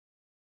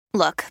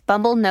Look,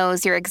 Bumble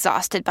knows you're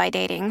exhausted by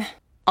dating.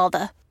 All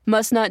the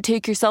must not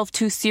take yourself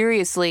too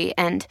seriously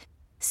and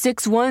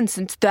 6'1"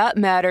 since that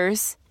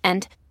matters.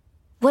 And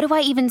what do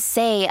I even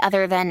say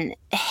other than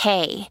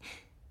hey?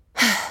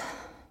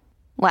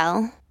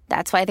 Well,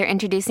 that's why they're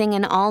introducing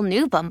an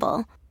all-new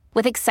Bumble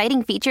with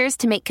exciting features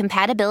to make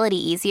compatibility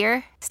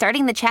easier,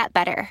 starting the chat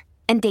better,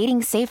 and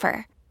dating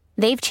safer.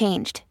 They've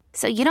changed,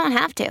 so you don't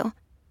have to.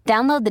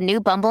 Download the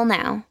new Bumble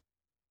now.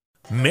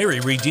 Mary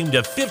redeemed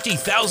a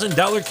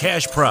 $50,000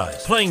 cash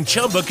prize playing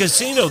Chumba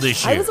Casino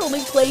this year. I was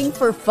only playing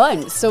for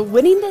fun, so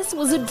winning this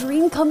was a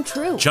dream come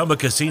true. Chumba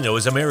Casino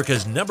is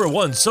America's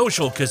 #1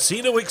 social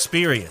casino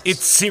experience.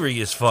 It's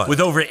serious fun. With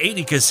over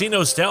 80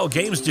 casino-style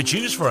games to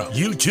choose from,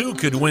 you too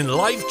could win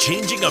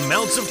life-changing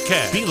amounts of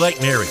cash. Be like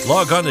Mary.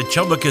 Log on to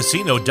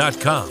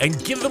ChumbaCasino.com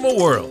and give them a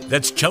whirl.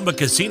 That's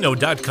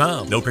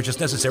ChumbaCasino.com. No purchase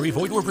necessary.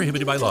 Void where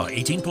prohibited by law.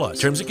 18+.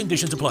 Terms and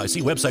conditions apply.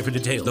 See website for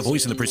details. The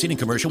voice in the preceding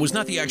commercial was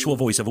not the actual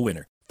voice of a winner.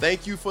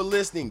 Thank you for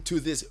listening to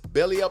this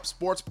Belly Up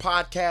Sports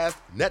Podcast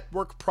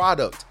Network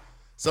product.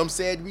 Some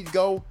said we'd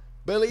go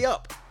belly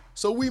up,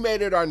 so we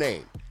made it our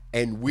name,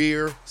 and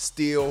we're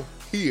still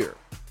here.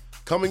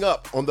 Coming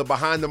up on the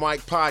Behind the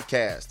Mic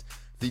podcast,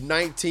 the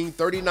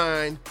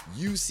 1939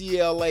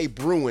 UCLA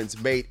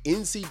Bruins made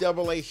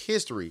NCAA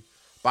history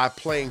by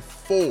playing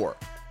 4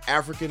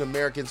 African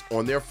Americans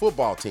on their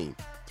football team,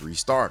 3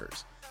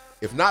 starters.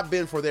 If not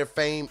been for their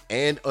fame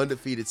and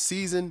undefeated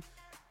season,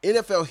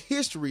 NFL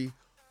history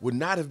would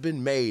not have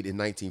been made in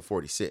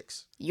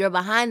 1946. You're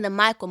Behind the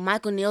Mic with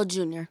Michael Neal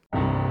Jr.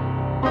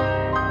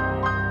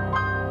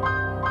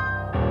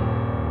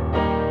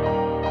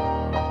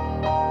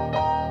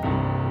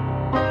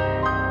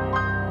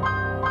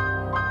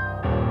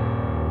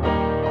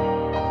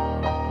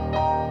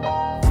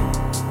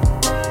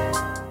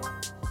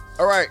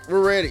 All right,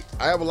 we're ready.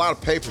 I have a lot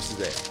of papers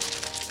today.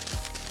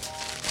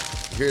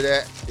 You hear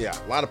that? Yeah,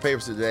 a lot of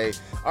papers today.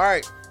 All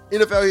right,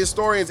 NFL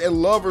historians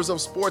and lovers of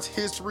sports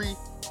history,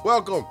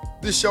 welcome.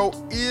 This show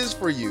is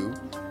for you,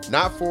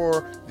 not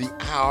for the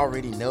I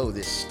already know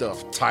this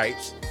stuff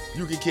types.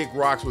 You can kick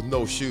rocks with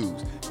no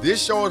shoes.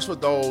 This show is for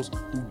those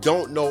who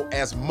don't know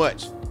as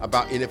much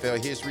about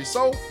NFL history.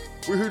 So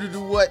we're here to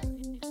do what?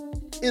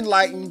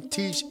 Enlighten,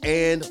 teach,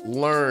 and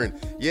learn.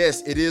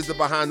 Yes, it is the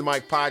Behind the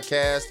Mic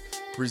podcast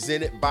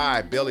presented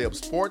by Belly Up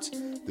Sports,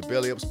 the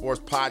Belly Up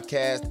Sports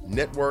Podcast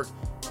Network,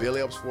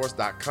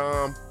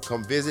 bellyupsports.com.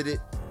 Come visit it,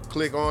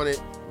 click on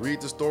it,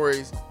 read the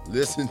stories,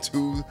 listen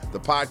to the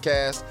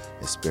podcast,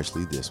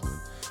 especially this one.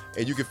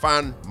 And you can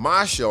find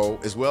my show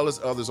as well as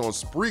others on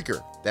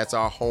Spreaker. That's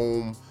our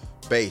home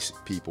base,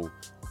 people.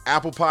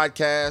 Apple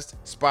Podcast,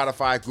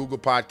 Spotify, Google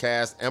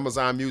Podcast,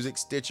 Amazon Music,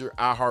 Stitcher,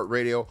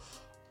 iHeartRadio,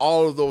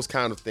 all of those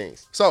kind of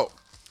things. So,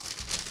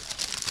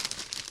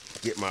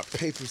 get my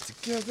papers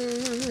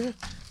together.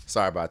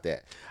 Sorry about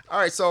that. All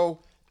right, so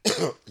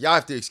y'all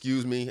have to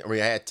excuse me. I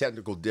mean, I had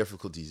technical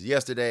difficulties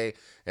yesterday,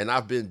 and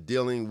I've been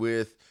dealing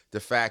with the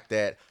fact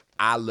that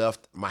I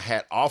left my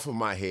hat off of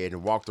my head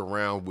and walked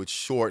around with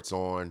shorts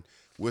on,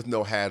 with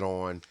no hat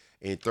on,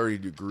 in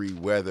 30-degree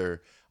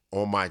weather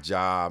on my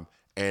job,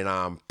 and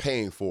I'm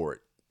paying for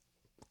it.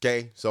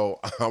 Okay? So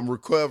I'm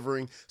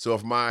recovering. So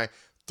if my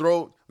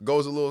throat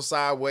goes a little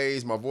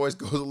sideways, my voice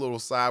goes a little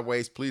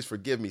sideways, please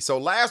forgive me. So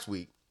last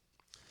week,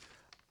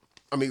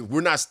 I mean,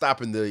 we're not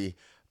stopping the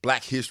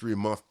Black History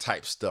Month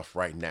type stuff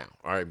right now,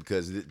 all right,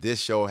 because this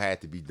show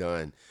had to be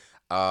done.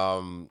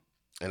 And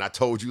I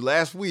told you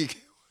last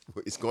week,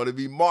 it's going to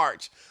be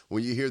March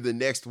when you hear the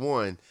next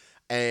one.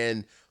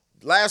 And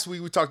last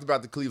week we talked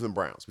about the Cleveland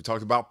Browns. We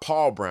talked about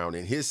Paul Brown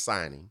and his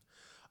signing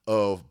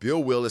of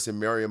Bill Willis and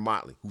Marion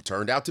Motley, who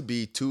turned out to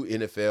be 2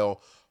 NFL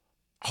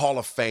Hall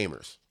of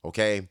Famers,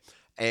 okay?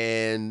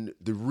 And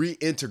the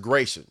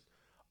reintegration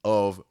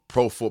of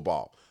pro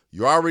football.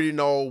 You already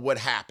know what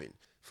happened.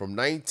 From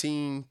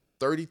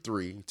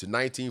 1933 to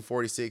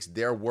 1946,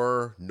 there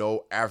were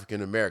no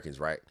African Americans,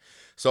 right?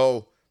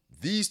 So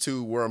these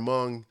 2 were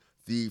among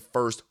the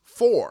first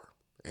 4,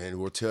 and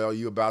we'll tell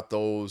you about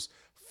those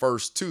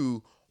first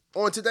 2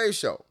 on today's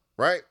show,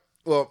 right?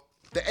 Well,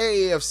 the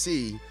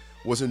AAFC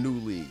was a new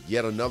league,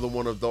 yet another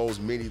one of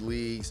those mini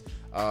leagues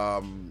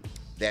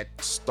that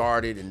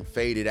started and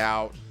faded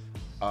out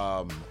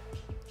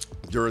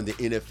during the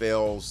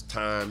NFL's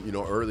time,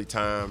 early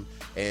time.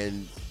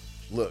 And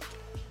look,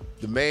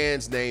 the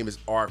man's name is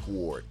Ark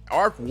Ward.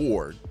 Ark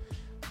Ward,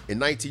 in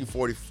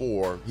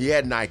 1944, he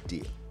had an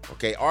idea.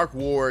 Okay, Ark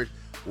Ward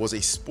was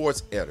a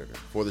sports editor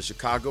for the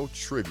Chicago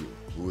Tribune,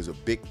 who was a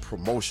big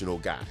promotional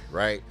guy,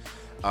 right?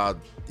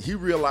 He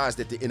realized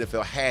that the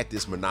NFL had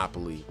this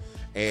monopoly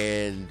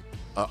and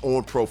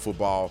on pro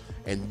football,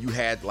 and you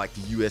had like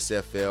the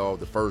USFL,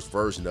 the first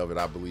version of it,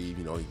 I believe,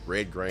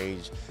 Red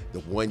Grange,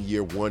 the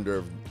one-year wonder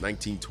of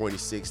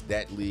 1926,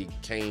 that league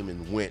came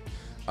and went.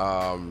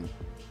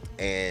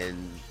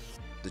 And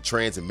The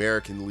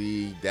Trans-American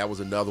League, that was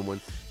another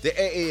one. The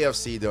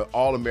AAFC, the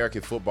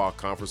All-American Football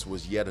Conference,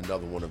 was yet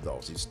another one of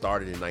those. It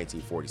started in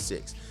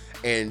 1946.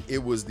 And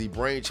it was the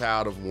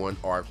brainchild of one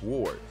Art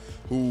Ward,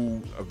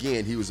 who,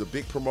 again, he was a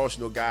big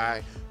promotional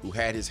guy who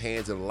had his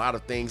hands in a lot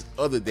of things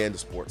other than the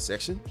sports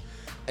section.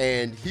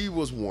 And he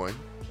was one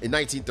in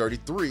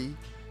 1933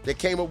 that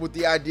came up with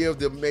the idea of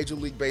the Major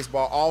League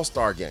Baseball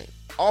All-Star Game.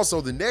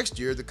 Also, the next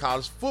year, the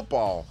College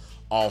Football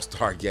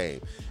All-Star Game.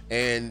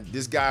 And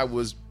this guy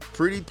was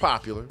pretty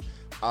popular,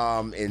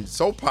 and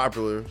so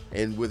popular,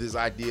 and with his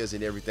ideas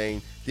and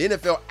everything, the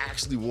NFL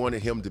actually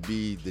wanted him to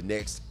be the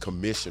next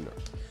commissioner.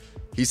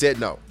 He said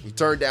no. He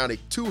turned down a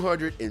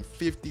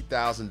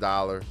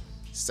 $250,000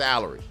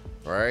 salary,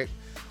 all right?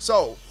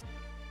 So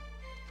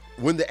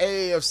when the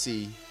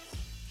AAFC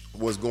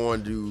was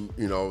going to,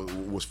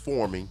 was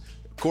forming,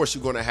 of course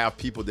you're going to have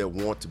people that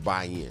want to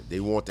buy in.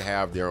 They want to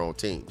have their own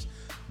teams.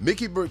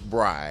 Mickey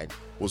McBride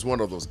was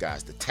one of those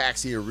guys, the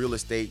taxi and real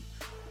estate,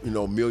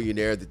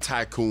 millionaire, the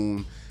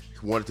tycoon,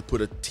 who wanted to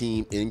put a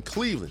team in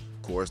Cleveland.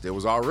 Of course, there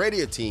was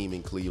already a team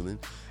in Cleveland,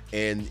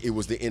 and it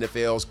was the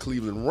NFL's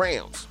Cleveland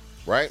Rams,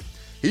 right?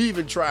 He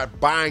even tried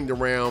buying the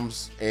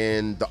Rams,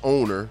 and the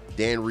owner,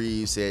 Dan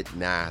Reeves, said,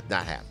 nah,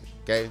 not happening,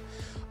 okay?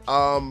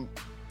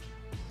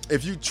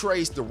 If you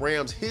trace the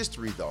Rams'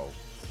 history, though,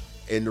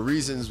 and the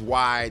reasons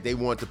why they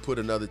want to put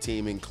another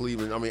team in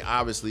Cleveland, I mean,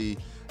 obviously,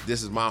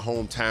 this is my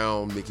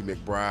hometown, Mickey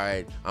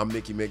McBride. I'm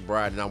Mickey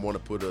McBride, and I want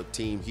to put a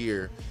team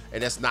here.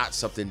 And that's not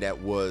something that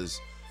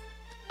was,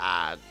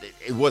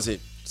 it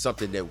wasn't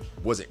something that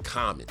wasn't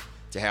common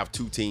to have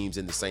two teams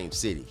in the same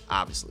city,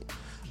 obviously.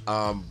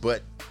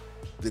 But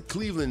the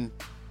Cleveland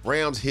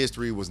Rams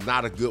history was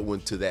not a good one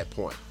to that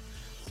point.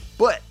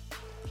 But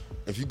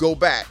if you go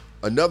back,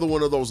 another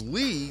one of those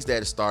leagues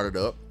that started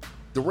up,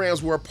 the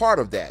Rams were a part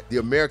of that. The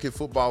American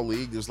Football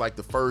League, it was like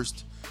the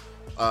first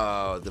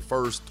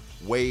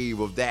wave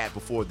of that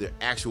before the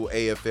actual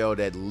AFL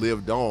that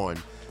lived on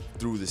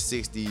through the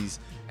 60s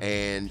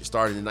and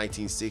started in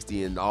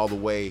 1960 and all the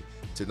way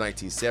to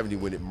 1970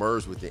 when it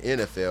merged with the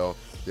NFL.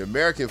 The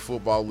American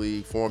Football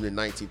League formed in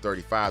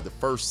 1935. The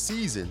first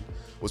season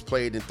was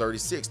played in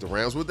 36. The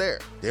Rams were there.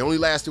 They only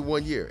lasted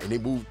 1 year, and they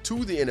moved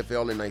to the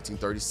NFL in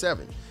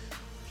 1937.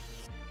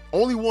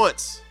 Only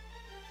once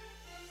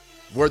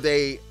were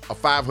they a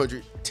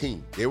 500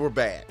 team. They were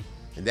bad.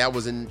 And that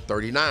was in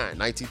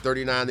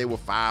 1939, they were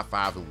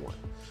 5-1.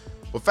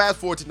 But fast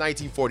forward to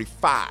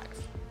 1945,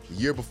 the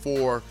year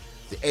before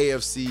the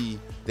AAFC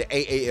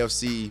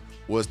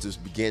was to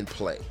begin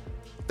play.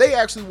 They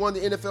actually won the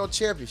NFL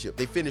championship.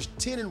 They finished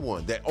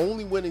 10-1, their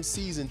only winning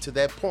season to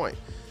that point.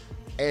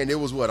 And it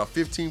was, a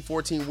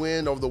 15-14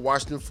 win over the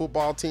Washington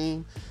football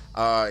team.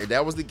 And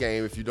that was the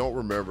game. If you don't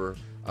remember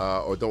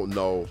or don't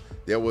know,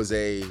 there was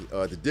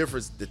the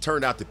difference that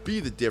turned out to be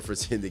the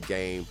difference in the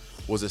game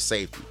was a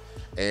safety.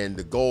 And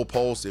the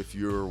goalpost, if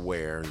you're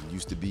aware,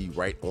 used to be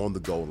right on the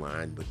goal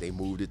line, but they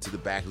moved it to the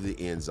back of the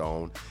end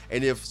zone.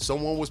 And if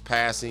someone was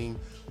passing,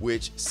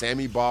 which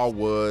Sammy Ball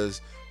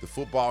was, the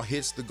football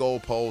hits the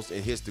goalpost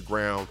and hits the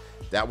ground,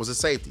 that was a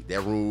safety.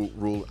 That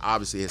rule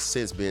obviously has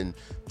since been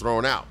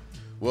thrown out.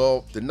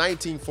 Well, the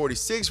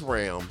 1946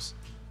 Rams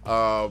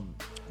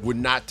were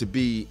not to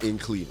be in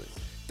Cleveland.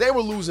 They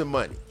were losing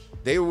money.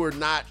 They were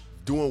not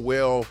doing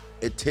well.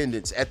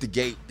 Attendance at the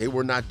gate, they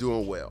were not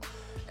doing well.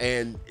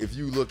 And if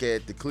you look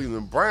at the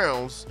Cleveland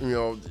Browns,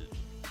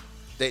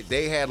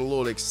 they had a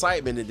little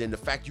excitement. And then the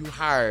fact you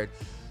hired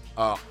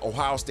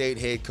Ohio State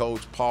head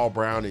coach Paul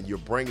Brown, and you're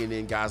bringing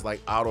in guys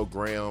like Otto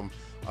Graham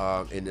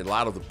and a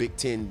lot of the Big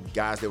Ten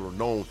guys that were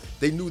known,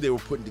 they knew they were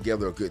putting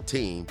together a good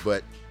team.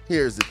 But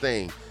here's the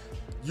thing.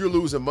 You're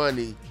losing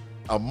money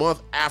a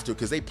month after,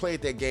 because they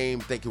played that game,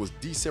 I think it was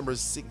December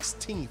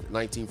 16th,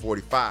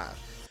 1945.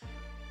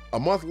 A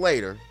month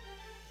later,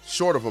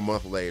 short of a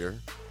month later,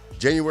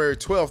 January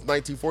 12th,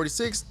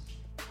 1946,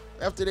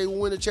 after they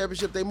win the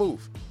championship, they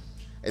moved.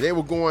 And they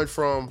were going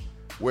from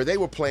where they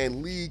were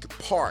playing League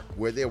Park,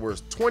 where there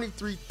was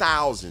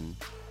 23,000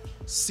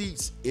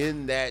 seats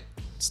in that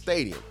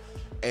stadium.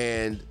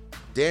 And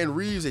Dan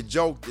Reeves had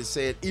joked and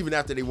said, even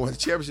after they won the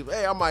championship,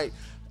 hey, I might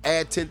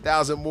add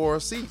 10,000 more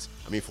seats.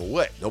 I mean, for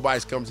what?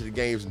 Nobody's coming to the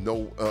games.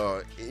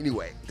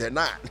 Anyway, they're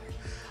not.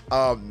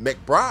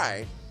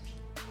 McBride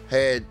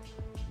had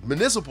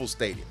Municipal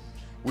Stadium,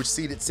 which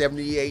seated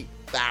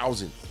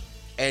 78,000.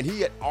 And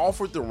he had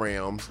offered the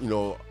Rams,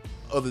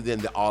 other than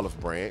the olive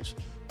branch,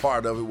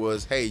 part of it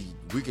was, hey,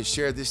 we can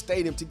share this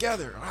stadium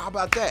together. How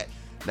about that?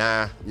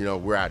 Nah,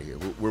 we're out of here.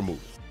 We're moving,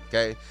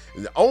 okay?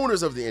 And the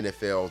owners of the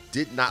NFL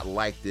did not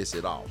like this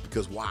at all,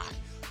 because why?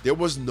 There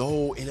was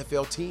no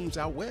NFL teams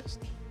out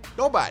west.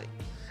 Nobody.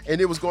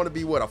 And it was going to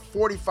be, a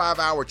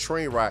 45-hour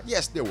train ride.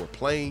 Yes, there were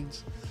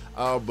planes,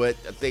 but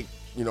I think,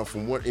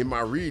 from what in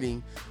my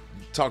reading,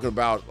 talking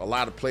about a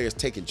lot of players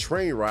taking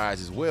train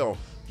rides as well,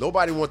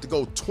 nobody wanted to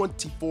go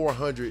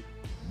 2,400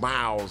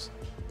 miles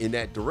in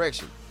that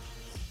direction.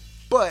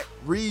 But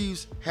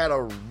Reeves had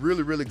a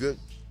really, really good,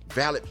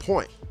 valid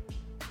point.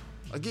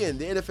 Again,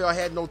 the NFL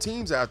had no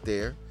teams out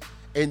there,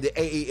 and the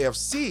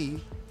AAFC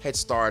had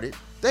started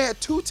They had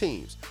two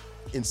teams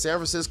in San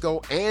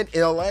Francisco and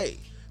LA,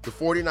 the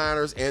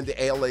 49ers and the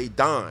LA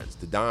Dons.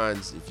 The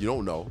Dons, if you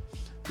don't know,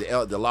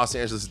 the Los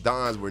Angeles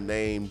Dons were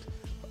named,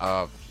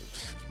 might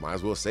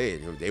as well say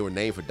it, they were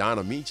named for Don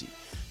Ameche.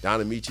 Don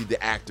Ameche,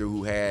 the actor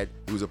who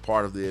was a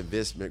part of the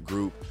investment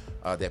group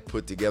that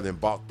put together and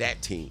bought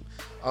that team.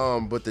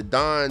 But the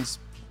Dons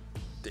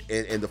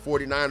and the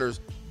 49ers,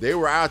 they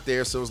were out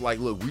there, so it was like,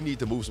 look, we need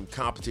to move some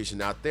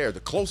competition out there. The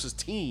closest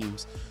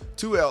teams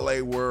to LA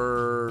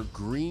were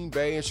Green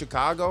Bay and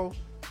Chicago.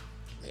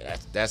 Yeah,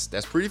 that's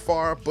pretty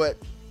far, but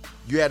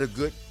you had a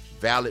good,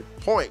 valid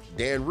point,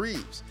 Dan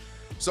Reeves.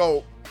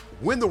 So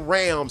when the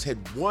Rams had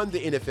won the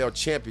NFL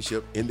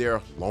championship in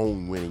their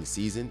lone winning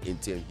season in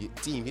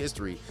team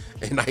history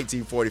in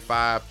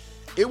 1945,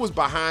 it was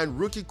behind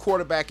rookie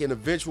quarterback and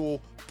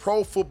eventual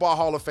Pro Football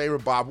Hall of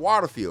Famer Bob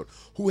Waterfield,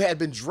 who had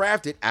been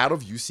drafted out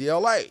of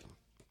UCLA.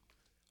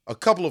 A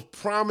couple of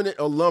prominent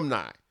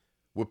alumni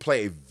would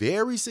play a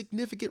very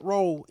significant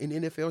role in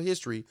NFL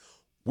history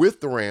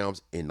with the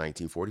Rams in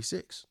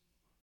 1946.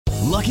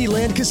 Lucky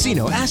Land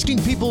Casino,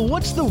 asking people,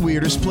 what's the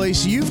weirdest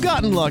place you've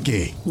gotten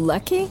lucky?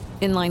 Lucky?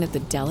 In line at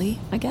the deli,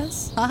 I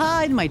guess?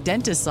 Aha, in my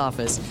dentist's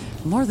office.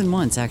 More than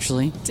once,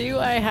 actually. Do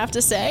I have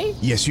to say?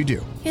 Yes, you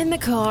do. In the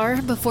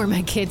car before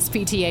my kids'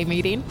 PTA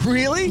meeting.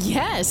 Really?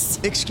 Yes.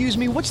 Excuse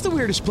me, what's the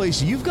weirdest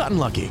place you've gotten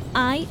lucky?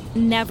 I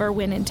never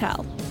win and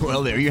tell.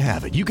 Well, there you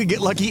have it. You can get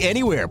lucky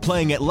anywhere,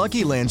 playing at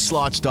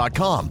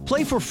LuckyLandSlots.com.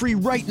 Play for free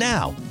right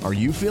now. Are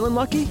you feeling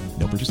lucky?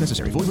 No purchase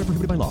necessary. Void where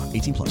prohibited by law.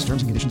 18 plus.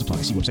 Terms and conditions apply.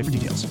 See website for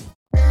details.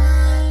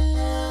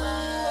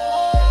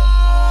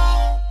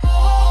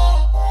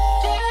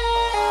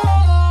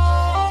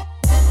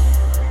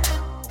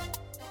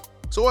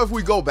 So if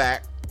we go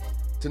back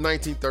to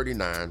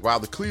 1939, while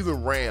the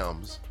Cleveland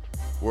Rams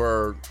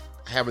were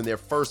having their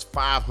first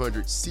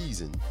 500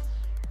 season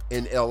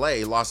in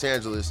LA, Los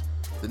Angeles,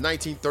 the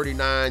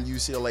 1939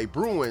 UCLA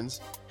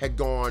Bruins had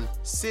gone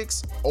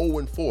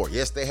 6-0-4.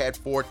 Yes, they had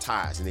 4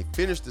 ties, and they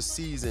finished the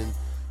season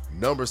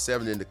number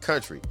 7 in the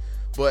country.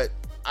 But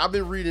I've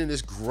been reading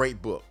this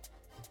great book,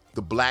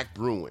 The Black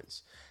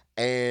Bruins,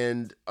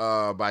 and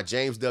by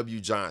James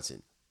W.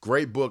 Johnson.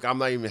 Great book. I'm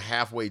not even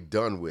halfway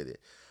done with it.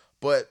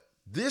 But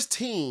this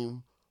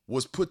team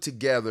was put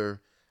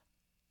together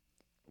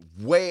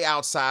way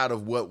outside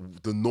of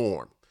what the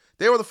norm.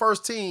 They were the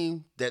first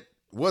team that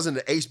wasn't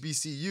an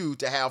HBCU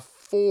to have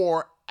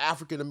 4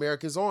 African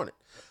Americans on it.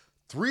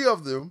 3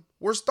 of them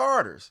were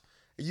starters.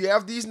 You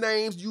have these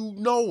names, you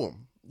know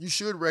them. You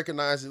should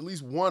recognize at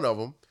least one of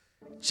them.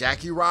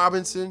 Jackie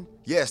Robinson,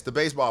 yes, the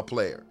baseball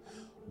player.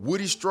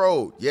 Woody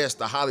Strode, yes,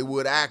 the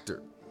Hollywood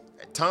actor.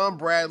 Tom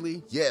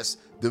Bradley, yes,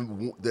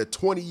 the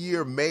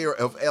 20-year mayor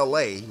of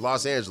LA,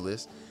 Los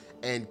Angeles,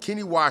 and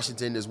Kenny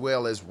Washington, as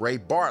well as Ray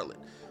Bartlett.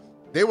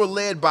 They were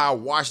led by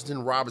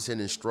Washington, Robinson,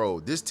 and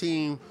Strode. This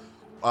team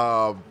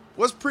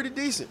was pretty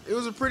decent. It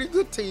was a pretty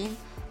good team.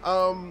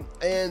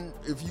 And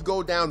if you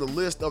go down the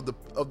list of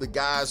the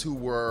guys who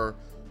were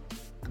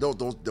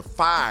the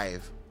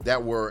 5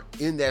 that were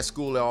in that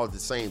school all at the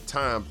same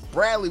time,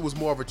 Bradley was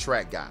more of a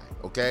track guy,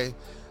 okay?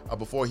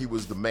 Before he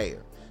was the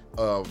mayor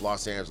of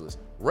Los Angeles.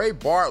 Ray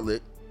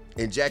Bartlett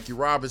and Jackie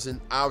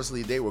Robinson,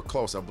 obviously they were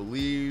close. I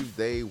believe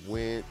they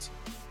went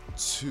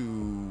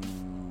to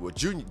a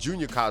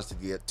junior college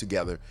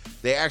together.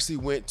 They actually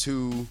went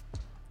to,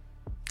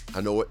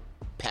 I know it,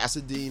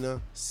 Pasadena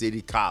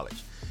City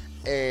College.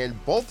 And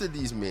both of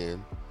these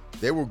men,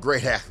 they were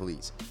great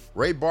athletes.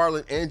 Ray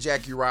Bartlett and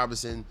Jackie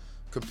Robinson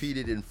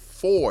competed in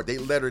 4. They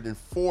lettered in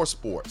 4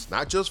 sports,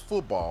 not just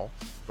football,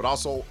 but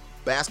also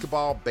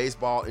basketball,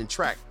 baseball, and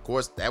track. Of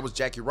course, that was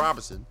Jackie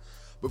Robinson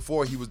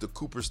before he was the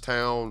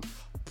Cooperstown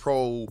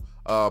Pro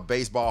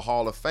Baseball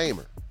Hall of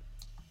Famer.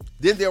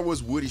 Then there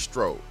was Woody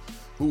Strode,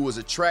 who was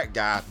a track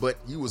guy, but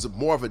he was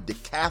more of a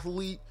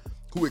decathlete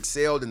who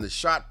excelled in the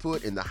shot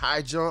put and the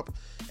high jump,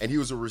 and he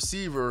was a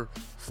receiver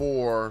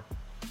for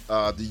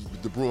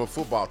the Bruin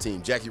football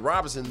team. Jackie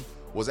Robinson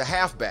was a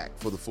halfback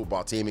for the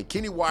football team, and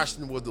Kenny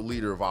Washington was the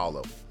leader of all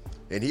of them.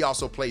 And he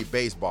also played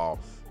baseball.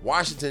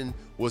 Washington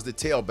was the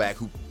tailback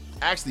who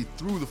actually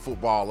threw the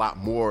football a lot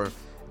more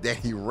than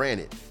he ran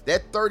it.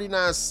 That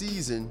 39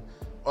 season,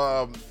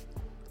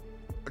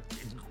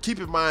 keep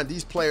in mind,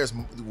 these players,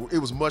 it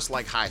was much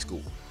like high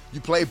school. You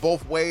played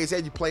both ways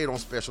and you played on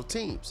special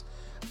teams.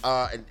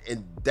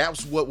 And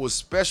that's what was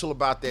special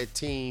about that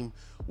team,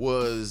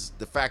 was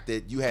the fact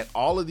that you had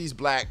all of these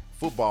black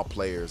football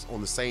players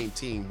on the same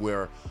team,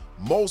 where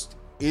most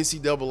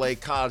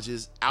NCAA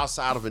colleges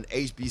outside of an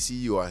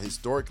HBCU, or a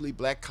historically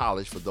black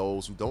college for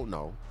those who don't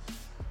know,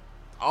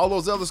 all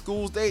those other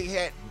schools,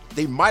 they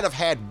might have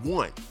had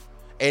one,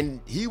 and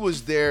he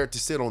was there to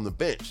sit on the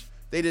bench.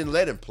 They didn't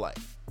let him play,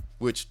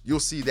 which you'll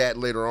see that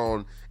later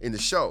on in the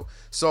show.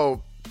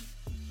 So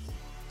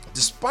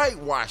despite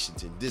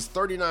Washington, this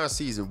 39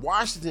 season,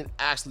 Washington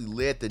actually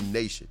led the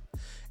nation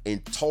in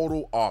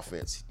total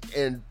offense.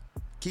 And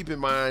keep in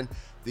mind,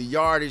 the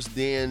yardage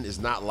then is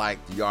not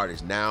like the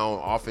yardage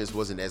now. Offense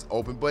wasn't as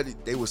open, but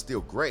they were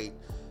still great.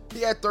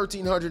 He had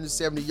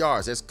 1,370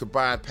 yards. That's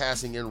combined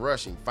passing and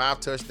rushing. 5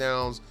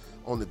 touchdowns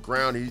on the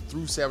ground. He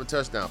threw 7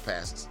 touchdown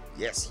passes.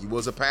 Yes, he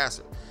was a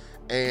passer.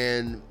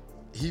 And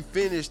he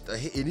finished,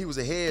 and he was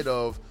ahead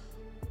of,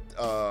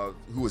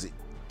 who was it?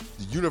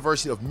 The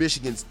University of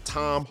Michigan's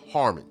Tom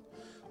Harmon,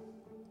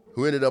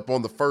 who ended up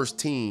on the first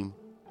team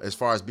as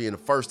far as being the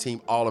first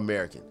team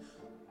All-American.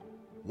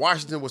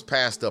 Washington was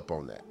passed up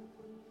on that.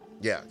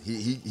 Yeah,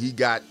 he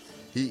got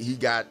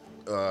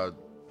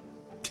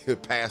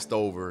passed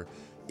over,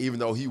 even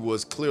though he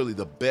was clearly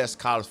the best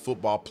college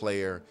football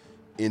player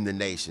in the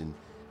nation,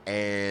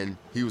 and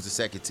he was the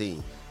second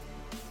team.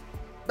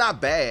 Not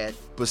bad,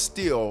 but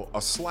still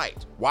a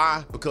slight.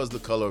 Why? Because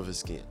of the color of his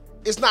skin.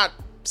 It's not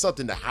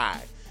something to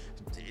hide.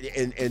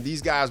 And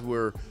these guys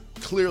were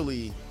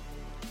clearly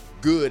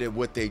good at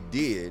what they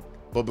did,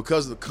 but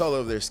because of the color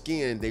of their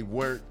skin, they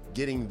weren't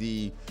getting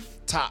the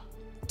top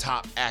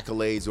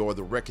accolades or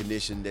the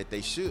recognition that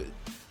they should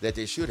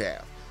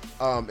have.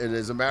 And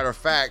as a matter of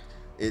fact,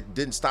 it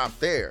didn't stop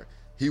there.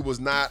 He was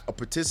not a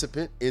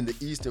participant in the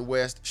East and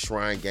West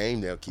Shrine Game.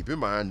 Now, keep in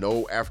mind,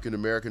 no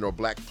African-American or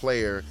black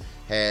player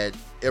had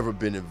ever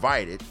been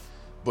invited.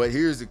 But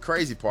here's the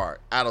crazy part.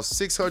 Out of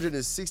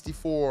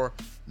 664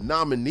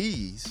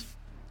 nominees,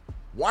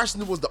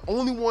 Washington was the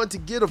only one to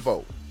get a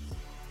vote.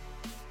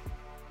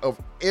 Of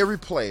every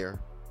player,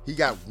 he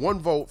got 1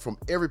 vote from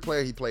every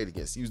player he played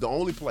against. He was the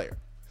only player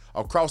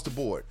across the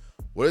board.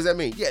 What does that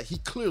mean? Yeah, he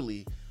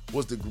clearly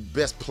was the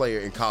best player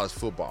in college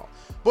football.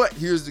 But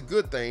here's the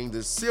good thing.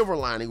 The silver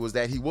lining was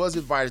that he was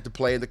invited to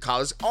play in the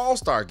college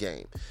all-star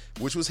game,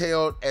 which was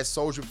held at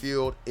Soldier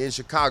Field in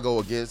Chicago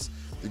against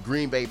the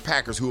Green Bay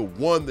Packers, who had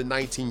won the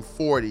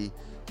 1940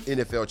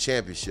 NFL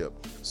championship.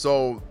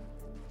 So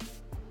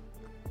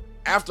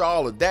after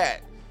all of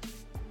that,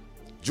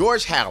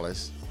 George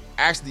Halas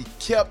actually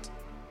kept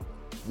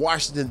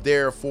Washington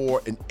there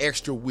for an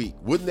extra week,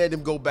 wouldn't let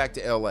him go back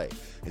to LA.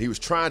 And he was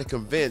trying to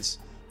convince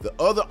the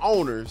other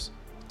owners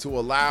to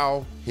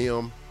allow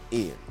him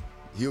in.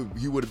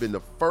 He would have been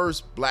the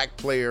first black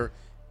player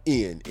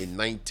in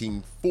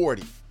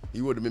 1940.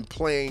 He would have been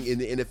playing in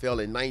the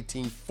NFL in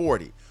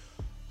 1940.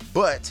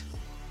 But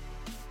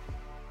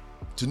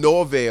to no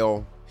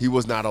avail, he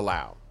was not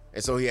allowed.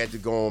 And so he had to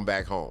go on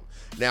back home.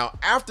 Now,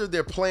 after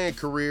their playing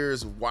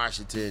careers,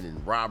 Washington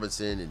and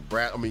Robinson and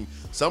Brad,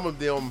 some of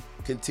them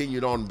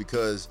continued on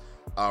because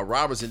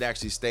Robinson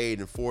actually stayed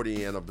in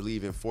 40 and I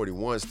believe in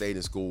 41 stayed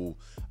in school,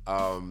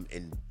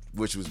 and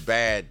which was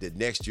bad the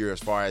next year as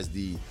far as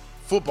the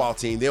football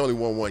team. They only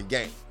won 1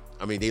 game.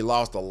 They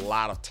lost a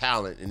lot of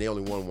talent and they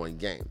only won 1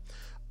 game.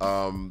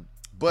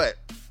 But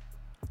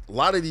a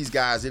lot of these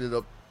guys ended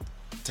up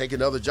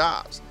taking other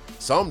jobs.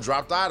 Some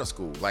dropped out of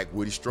school, like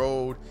Woody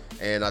Strode,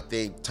 and I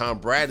think Tom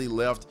Bradley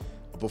left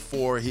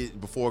before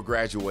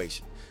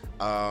graduation.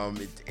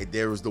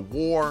 There was the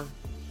war.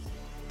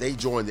 They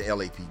joined the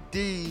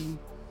LAPD.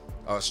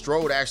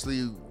 Strode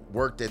actually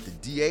worked at the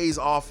DA's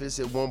office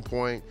at one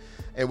point.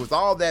 And with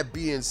all that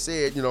being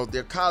said,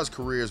 their college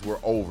careers were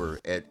over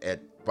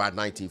by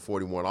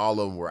 1941. All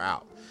of them were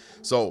out.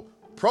 So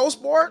pro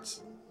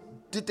sports,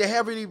 did they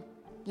have any,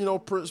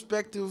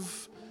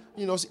 perspective,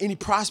 any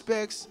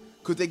prospects?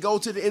 Could they go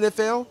to the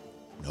NFL?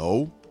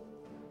 No.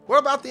 What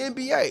about the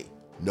NBA?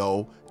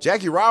 No.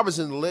 Jackie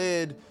Robinson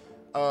led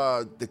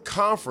the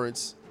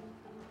conference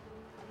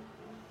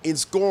in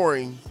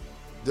scoring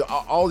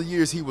all the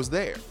years he was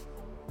there.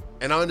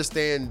 And I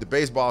understand the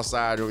baseball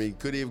side.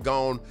 Could he have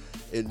gone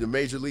into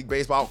Major League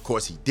Baseball? Of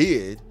course he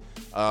did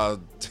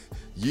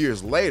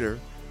years later,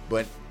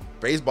 but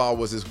baseball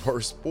was his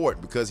worst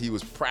sport because he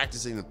was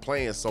practicing and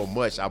playing so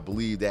much. I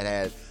believe that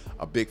had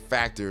a big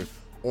factor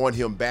on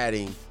him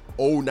batting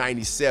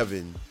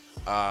 .097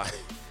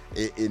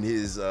 in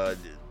his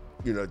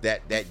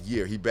that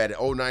year. He batted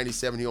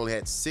 .097. He only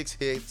had 6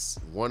 hits,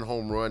 1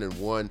 home run, and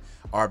 1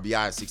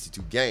 RBI in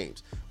 62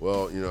 games.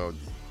 Well, I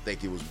think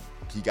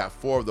he got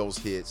 4 of those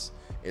hits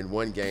in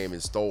 1 game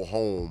and stole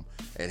home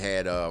and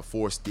had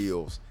 4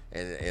 steals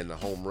and a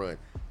home run.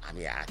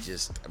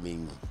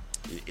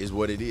 It is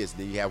what it is.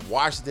 Then you have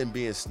Washington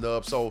being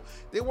snubbed, so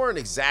they weren't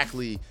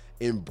exactly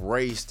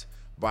embraced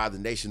by the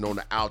nation on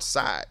the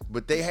outside,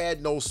 but they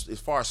had as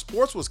far as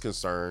sports was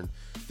concerned,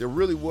 there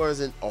really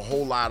wasn't a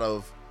whole lot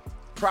of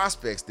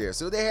prospects there.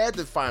 So they had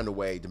to find a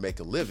way to make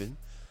a living.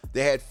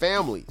 They had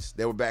families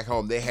that were back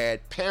home. They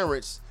had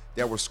parents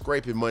that were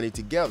scraping money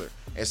together.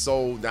 And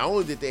so not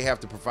only did they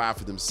have to provide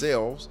for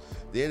themselves,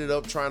 they ended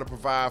up trying to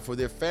provide for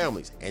their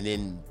families. And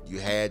then you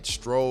had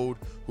Strode,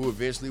 who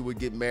eventually would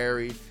get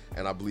married,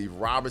 and I believe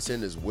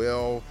Robinson as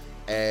well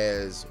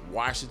as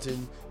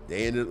Washington.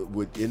 They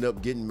would end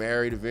up getting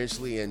married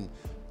eventually, and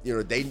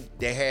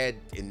they had,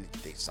 and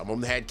some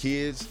of them had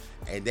kids,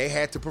 and they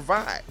had to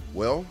provide.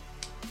 Well,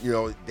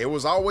 there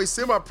was always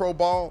semi-pro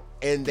ball,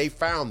 and they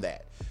found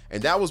that,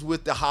 and that was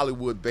with the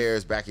Hollywood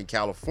Bears back in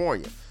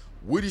California.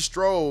 Woody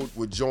Strode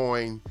would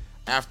join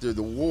after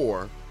the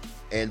war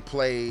and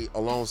play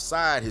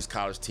alongside his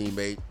college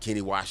teammate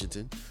Kenny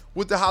Washington.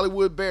 with the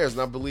Hollywood Bears.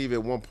 And I believe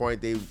at one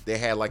point they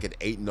had like an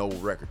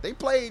 8-0 record. They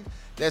played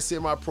that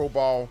semi-pro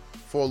ball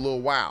for a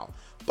little while.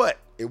 But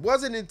it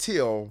wasn't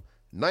until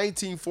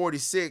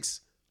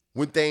 1946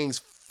 when things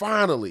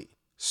finally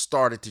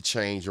started to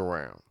change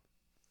around.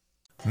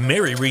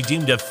 Mary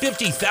redeemed a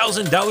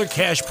 $50,000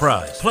 cash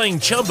prize playing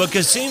Chumba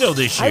Casino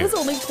this year. I was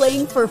only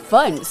playing for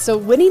fun, so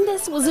winning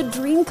this was a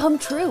dream come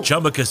true.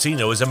 Chumba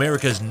Casino is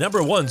America's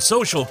 #1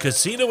 social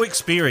casino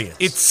experience.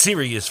 It's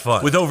serious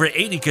fun. With over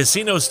 80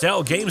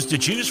 casino-style games to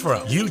choose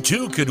from, you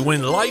too could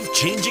win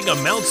life-changing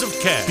amounts of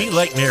cash. Be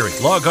like Mary.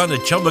 Log on to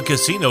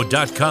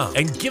ChumbaCasino.com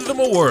and give them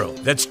a whirl.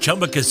 That's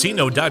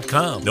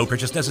ChumbaCasino.com. No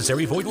purchase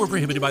necessary. Void where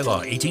prohibited by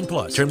law. 18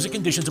 plus. Terms and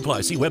conditions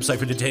apply. See website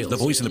for details. The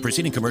voice in the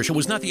preceding commercial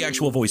was not the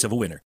actual voice of a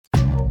winner.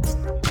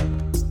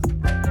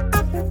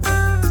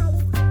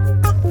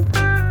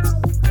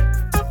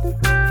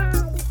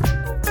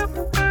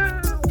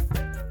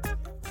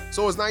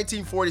 So it's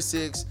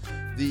 1946.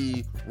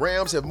 The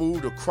Rams have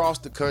moved across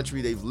the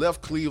country. They've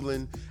left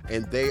Cleveland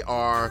and they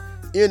are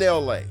in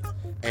LA.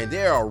 And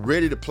they are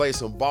ready to play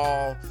some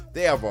ball.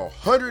 They have a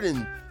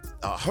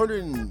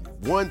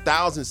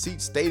 101,000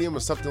 seat stadium or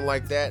something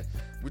like that.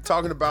 We're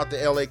talking about the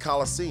LA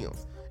Coliseum.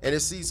 And it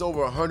seats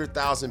over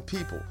 100,000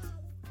 people.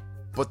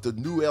 But the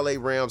new LA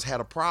Rams had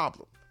a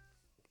problem.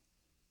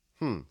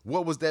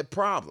 What was that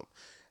problem?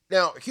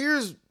 Now, it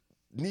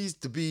needs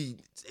to be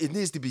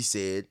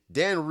said.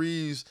 Dan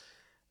Reeves,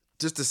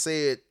 just to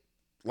say it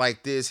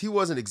like this, he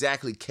wasn't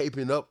exactly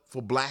caping up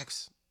for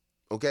blacks.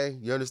 Okay,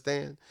 you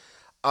understand?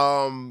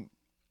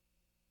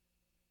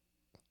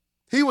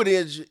 He would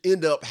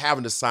end up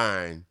having to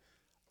sign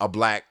a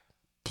black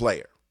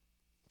player.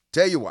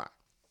 Tell you why.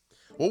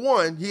 Well,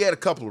 one, he had a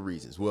couple of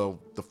reasons. Well,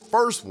 the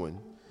first one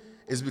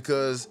is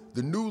because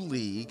the new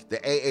league, the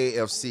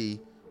AAFC,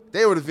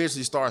 they would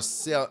eventually start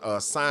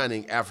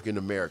signing African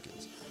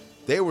Americans.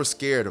 They were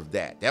scared of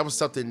that. That was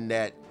something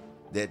that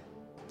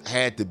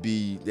had to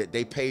be, that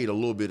they paid a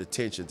little bit of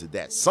attention to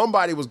that.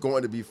 Somebody was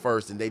going to be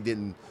first and they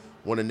didn't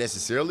want to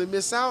necessarily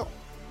miss out.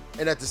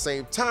 And at the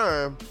same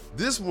time,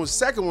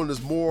 second one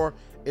is more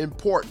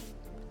important.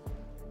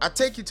 I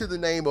take you to the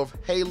name of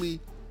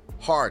Haley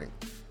Harding,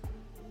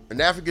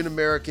 an African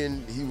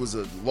American. He was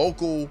a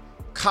local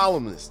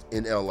columnist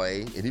in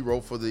LA and he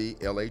wrote for the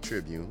LA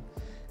Tribune,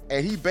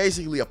 and he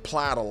basically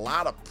applied a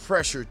lot of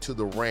pressure to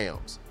the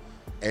Rams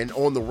and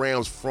on the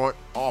Rams front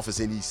office,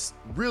 and he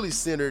really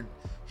centered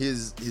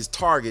his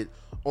target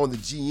on the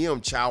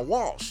GM, Chad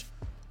Walsh.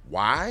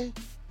 Why?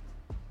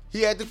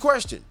 He had the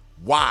question,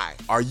 why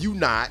are you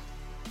not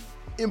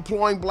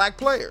employing black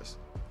players?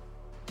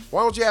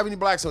 Why don't you have any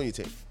blacks on your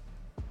team?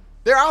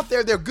 They're out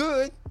there, they're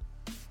good.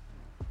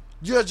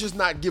 You're just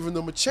not giving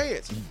them a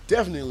chance. You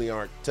definitely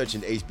aren't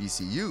touching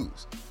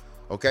HBCUs.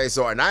 Okay,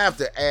 so, and I have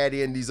to add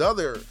in these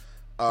other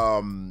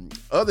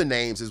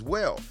names as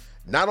well.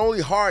 Not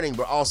only Harding,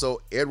 but also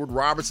Edward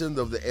Robertson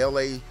of the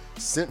LA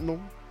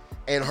Sentinel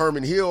and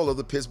Herman Hill of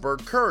the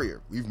Pittsburgh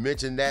Courier. We've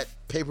mentioned that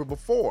paper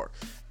before.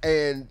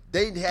 And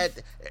they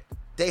had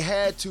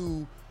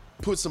to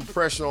put some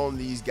pressure on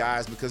these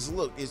guys because,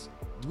 look,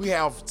 we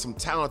have some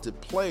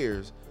talented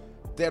players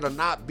that are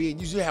not being,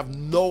 you have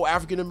no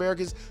African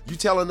Americans. You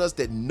telling us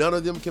that none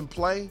of them can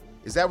play?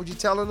 Is that what you're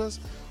telling us?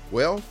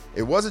 Well,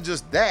 it wasn't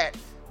just that.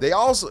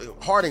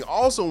 Harding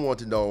also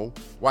wanted to know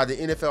why the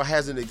NFL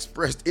hasn't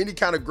expressed any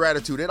kind of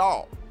gratitude at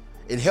all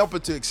in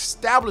helping to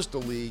establish the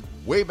league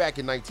way back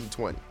in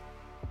 1920.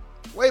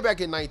 Way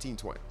back in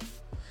 1920.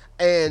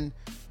 And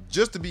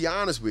just to be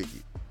honest with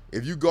you,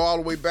 if you go all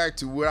the way back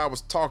to what I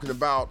was talking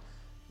about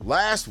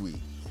last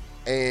week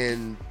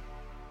and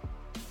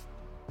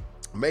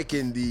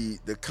making the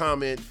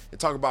comment and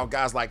talking about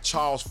guys like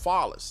Charles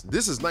Follis.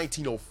 This is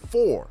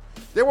 1904.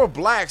 There were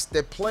blacks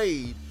that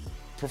played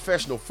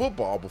professional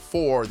football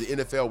before the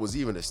NFL was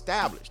even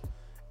established.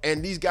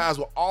 And these guys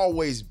were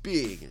always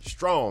big and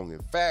strong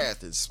and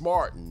fast and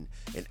smart and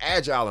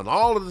agile and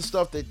all of the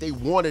stuff that they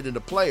wanted in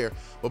a player.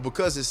 But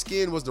because his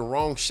skin was the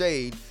wrong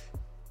shade,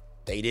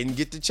 they didn't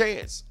get the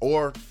chance,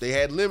 or they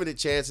had limited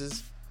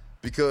chances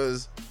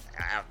because,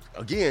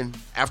 again,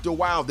 after a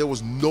while, there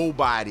was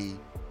nobody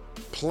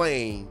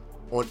playing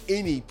on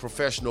any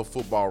professional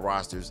football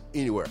rosters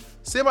anywhere.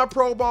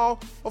 Semi-pro ball,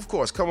 of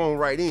course, come on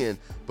right in,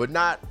 but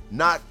not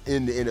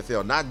in the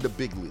NFL, not in the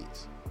big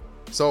leagues.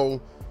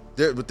 So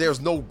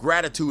there's no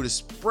gratitude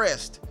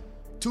expressed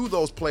to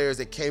those players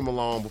that came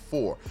along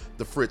before.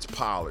 The Fritz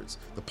Pollards,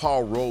 the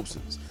Paul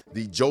Robesons,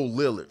 the Joe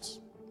Lillards.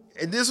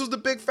 And this was the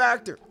big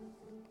factor.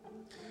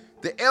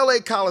 The LA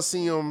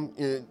Coliseum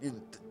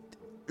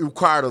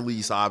required a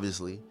lease,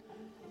 obviously.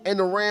 And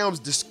the Rams'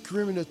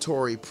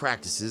 discriminatory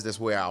practices,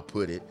 that's where I'll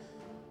put it,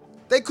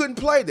 they couldn't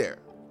play there.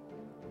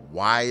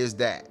 Why is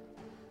that?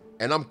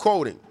 And I'm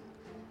quoting.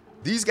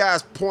 These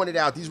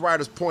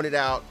writers pointed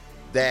out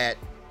that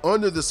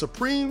under the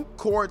Supreme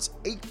Court's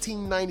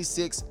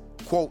 1896,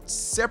 quote,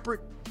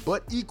 separate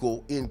but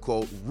equal, end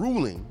quote,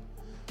 ruling,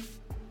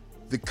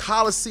 the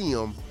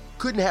Coliseum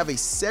couldn't have a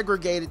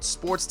segregated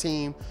sports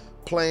team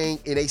playing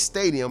in a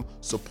stadium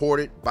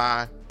supported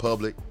by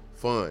public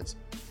funds.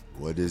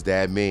 What does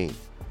that mean?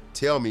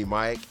 Tell me,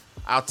 Mike.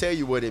 I'll tell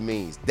you what it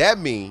means. That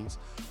means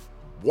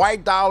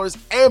white dollars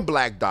and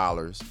black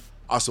dollars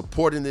are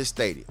supporting this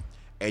stadium.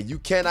 And you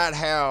cannot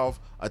have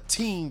a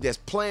team that's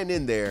playing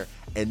in there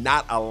and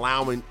not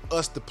allowing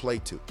us to play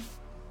too.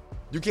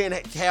 You can't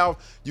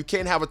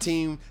have a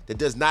team that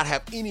does not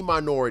have any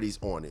minorities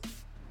on it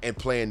and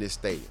play in this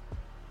stadium.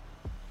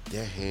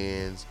 Their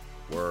hands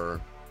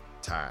were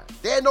tied.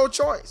 They had no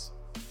choice.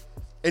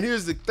 And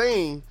here's the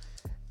thing,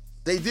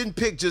 they didn't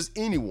pick just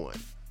anyone.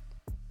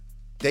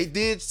 They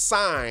did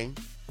sign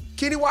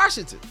Kenny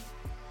Washington.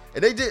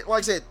 And they did, like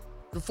I said,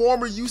 the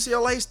former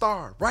UCLA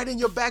star, right in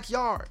your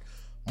backyard.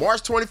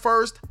 March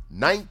 21st,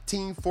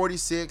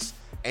 1946,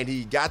 and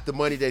he got the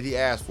money that he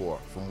asked for.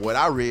 From what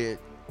I read,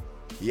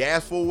 he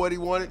asked for what he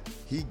wanted,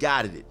 he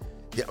got it.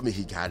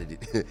 He got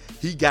it.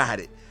 He got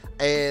it.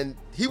 And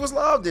he was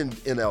loved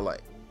in LA.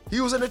 He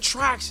was an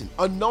attraction,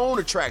 a known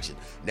attraction.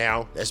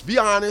 Now, let's be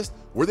honest,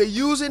 were they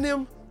using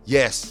him?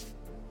 Yes,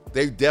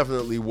 they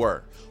definitely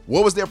were.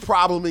 What was their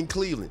problem in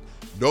Cleveland?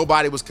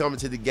 Nobody was coming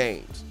to the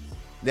games.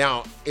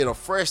 Now, in a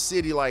fresh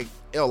city like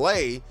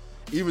LA,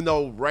 even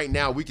though right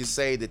now we can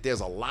say that there's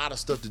a lot of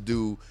stuff to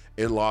do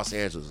in Los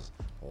Angeles,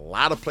 a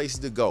lot of places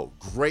to go,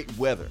 great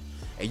weather,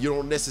 and you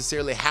don't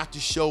necessarily have to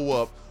show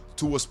up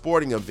to a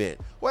sporting event.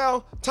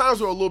 Well,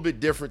 times were a little bit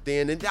different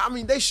then, and I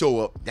mean, they show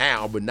up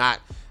now, but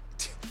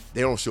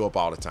they don't show up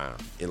all the time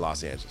in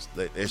Los Angeles.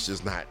 It's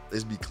just not,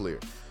 let's be clear.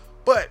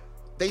 But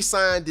they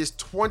signed this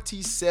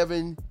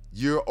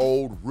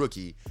 27-year-old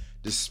rookie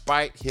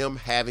despite him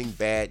having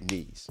bad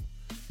knees.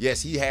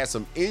 Yes, he had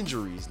some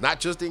injuries, not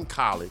just in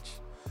college,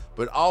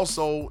 but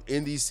also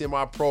in these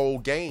semi-pro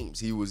games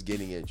he was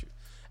getting injured.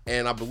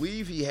 And I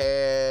believe he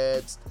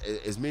had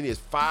as many as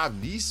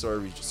 5 knee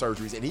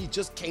surgeries, and he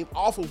just came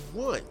off of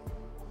one.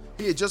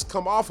 He had just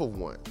come off of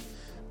one.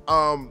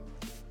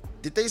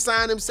 Did they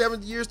sign him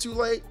 7 years too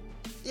late?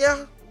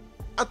 Yeah,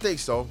 I think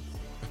so.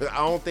 I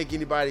don't think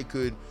anybody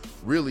could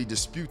really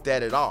dispute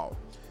that at all.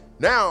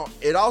 Now,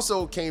 it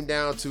also came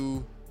down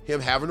to him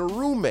having a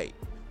roommate.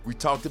 We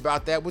talked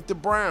about that with the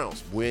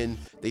Browns. When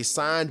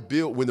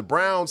the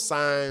Browns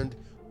signed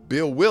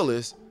Bill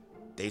Willis,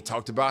 they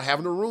talked about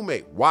having a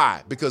roommate.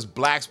 Why? Because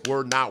blacks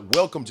were not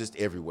welcome just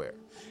everywhere.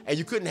 And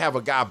you couldn't have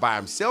a guy by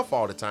himself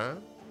all the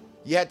time.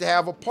 You had to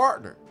have a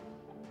partner.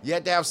 You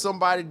had to have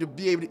somebody to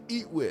be able to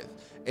eat with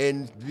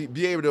and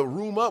be able to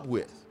room up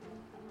with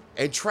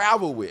and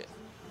travel with.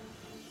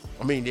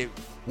 I mean, it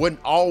wasn't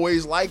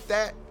always like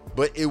that,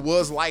 but it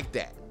was like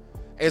that.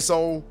 And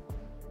so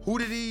who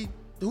did he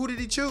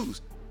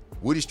choose?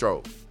 Woody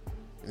Strode.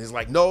 And it's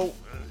like, no,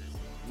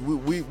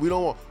 we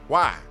don't want.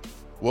 Why?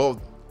 Well,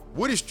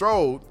 Woody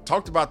Strode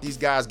talked about these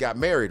guys got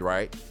married,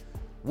 right?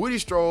 Woody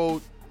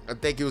Strode, I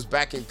think it was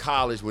back in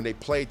college when they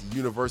played at the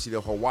University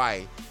of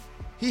Hawaii,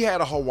 he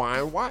had a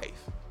Hawaiian wife.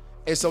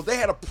 And so they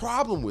had a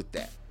problem with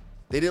that.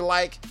 They didn't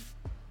like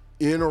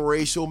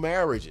interracial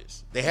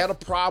marriages. They had a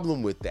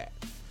problem with that.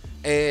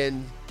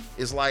 And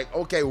it's like,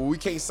 okay, well, we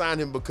can't sign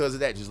him because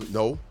of that. Just like,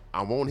 no,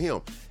 I want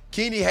him.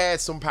 Kenny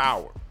had some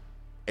power.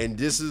 And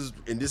this is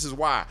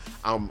why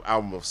I'm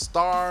a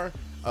star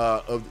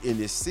in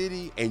this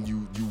city, and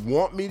you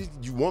want me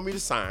to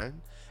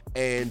sign,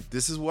 and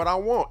this is what I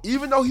want.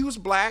 Even though he was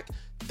black,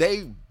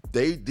 they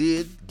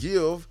did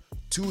give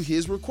to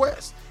his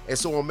request. And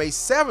so on May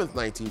 7th,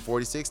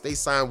 1946, they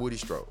signed Woody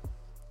Strode.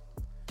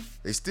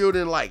 They still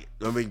didn't like it.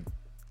 I mean,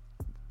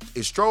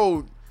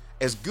 Strode,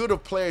 as good a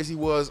player as he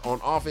was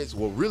on offense,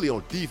 well, really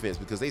on defense,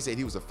 because they said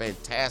he was a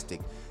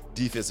fantastic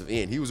defensive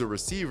end. He was a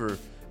receiver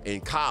in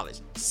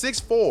college,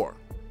 6'4",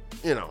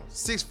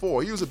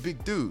 6'4". He was a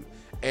big dude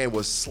and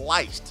was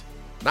sliced,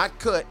 not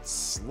cut,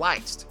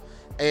 sliced.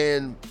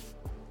 And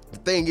the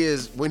thing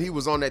is, when he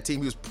was on that team,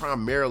 he was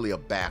primarily a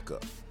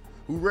backup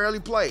who rarely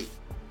played.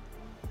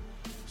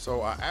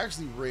 So I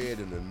actually read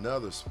in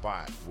another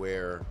spot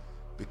where,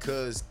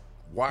 because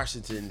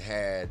Washington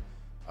had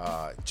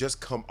just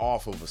come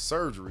off of a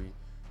surgery,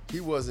 he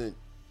wasn't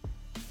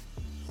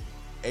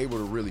able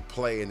to really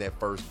play in that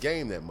first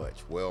game that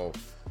much. Well,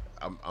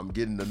 I'm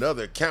getting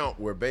another account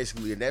where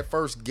basically in that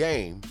first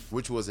game,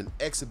 which was an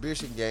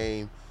exhibition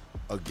game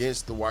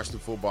against the Washington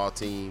football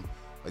team,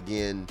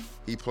 again,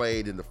 he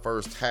played in the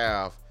first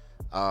half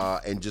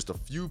and just a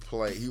few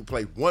plays. He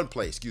played one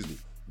play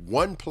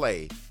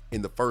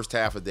in the first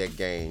half of that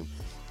game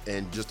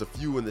and just a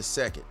few in the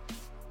second.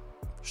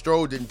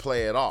 Strode didn't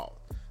play at all.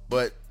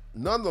 But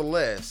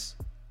nonetheless,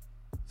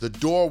 the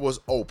door was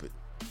open.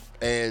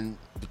 And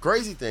the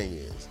crazy thing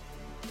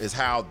is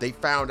how they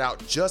found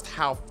out just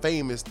how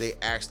famous they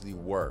actually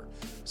were.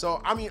 So,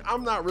 I mean,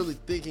 I'm not really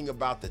thinking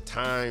about the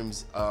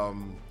times.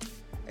 And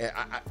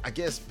I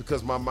guess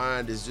because my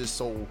mind is just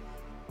so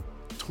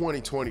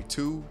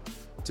 2022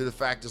 to the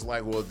fact it's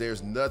like, well,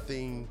 there's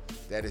nothing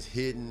that is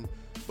hidden.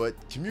 But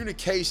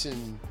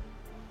communication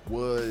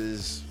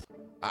was,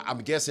 I'm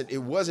guessing it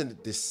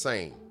wasn't the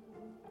same.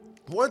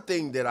 One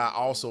thing that I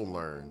also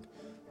learned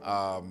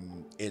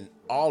in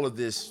all of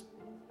this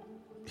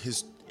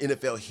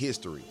NFL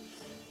history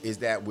is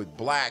that with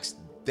blacks,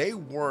 they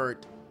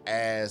weren't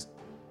as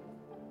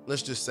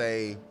let's just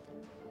say,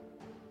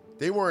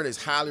 they weren't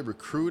as highly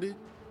recruited,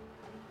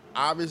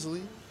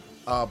 obviously,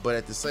 but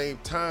at the same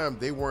time,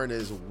 they weren't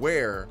as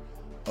aware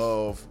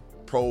of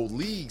pro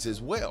leagues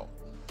as well.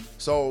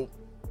 So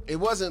it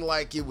wasn't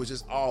like it was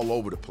just all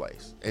over the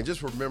place. And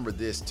just remember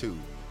this too,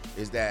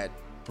 is that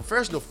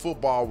professional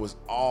football was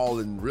all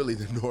in really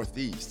the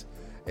Northeast.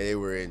 And they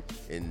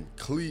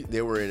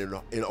were in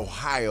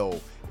Ohio,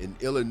 in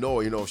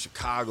Illinois,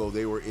 Chicago.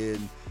 They were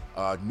in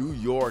New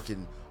York,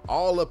 and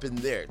all up in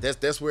there.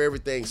 That's where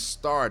everything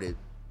started.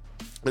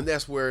 And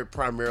that's where it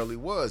primarily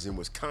was, in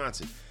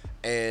Wisconsin.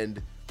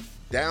 And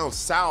down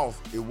south,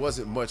 it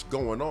wasn't much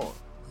going on.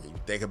 You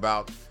think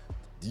about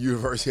the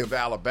University of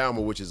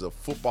Alabama, which is a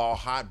football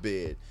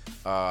hotbed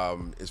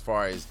as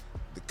far as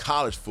the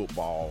college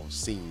football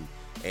scene.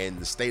 And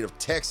the state of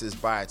Texas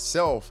by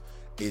itself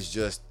is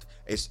just,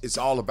 it's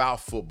all about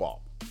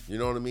football. You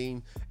know what I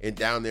mean? And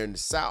down there in the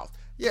South,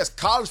 yes,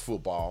 college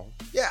football,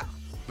 yeah,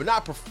 but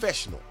not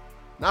professional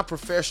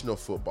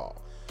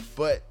football.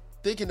 But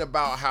thinking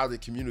about how the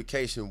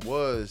communication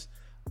was,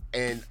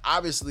 and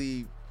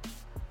obviously,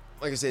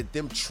 like I said,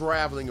 them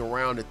traveling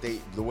around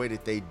the way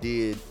that they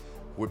did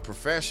with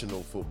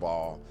professional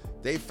football,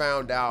 they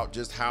found out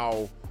just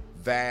how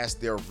vast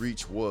their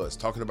reach was.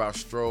 Talking about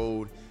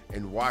Strode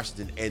and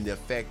Washington, and the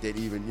effect that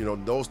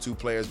even, those two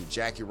players with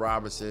Jackie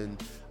Robinson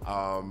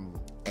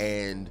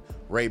and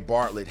Ray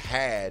Bartlett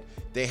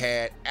they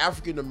had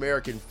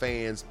African-American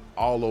fans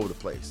all over the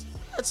place.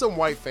 And some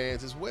white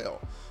fans as well.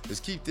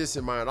 Let's keep this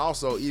in mind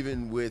also,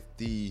 even with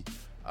the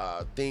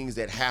things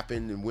that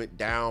happened and went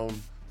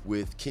down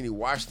with Kenny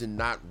Washington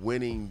not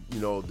winning,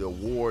 the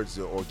awards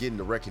or getting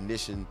the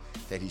recognition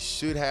that he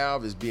should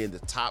have as being the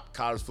top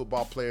college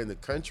football player in the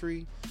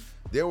country.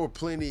 There were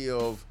plenty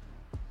of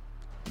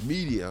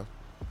media,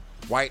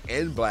 white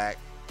and black,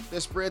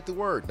 that spread the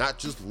word. Not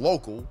just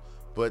local,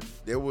 but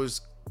there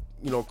was,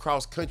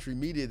 cross-country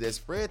media that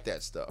spread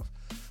that stuff.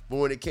 But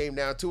when it came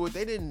down to it,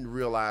 they didn't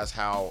realize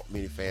how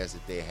many fans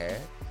that they had.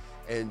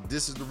 And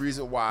this is the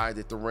reason why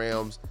that the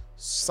Rams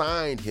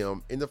signed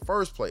him in the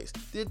first place.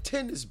 The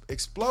attendance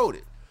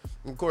exploded.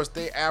 And of course,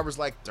 they averaged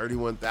like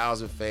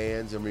 31,000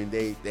 fans. I mean,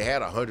 they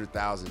had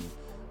 100,000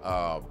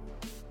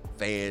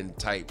 fan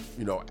type,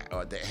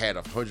 they had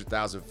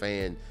 100,000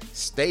 fan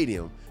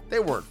stadium. They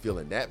weren't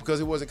feeling that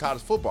because it wasn't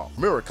college football.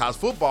 Remember, college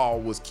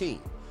football was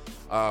king.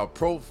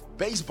 Pro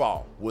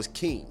baseball was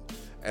king.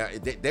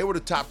 They were the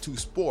top two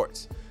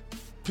sports.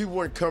 People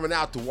weren't coming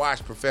out to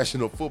watch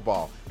professional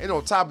football. And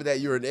on top of that,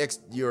 you're a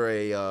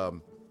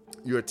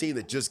team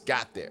that just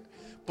got there.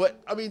 But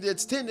I mean, the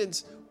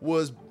attendance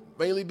was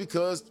mainly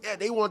because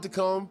they wanted to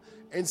come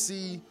and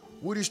see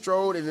Woody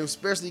Strode and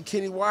especially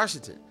Kenny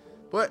Washington.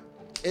 But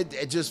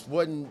it just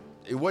wasn't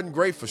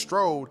great for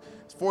Strode.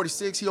 He's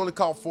 46. He only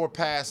caught 4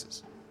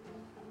 passes.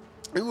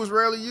 He was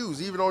rarely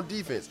used, even on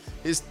defense.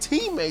 His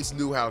teammates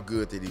knew how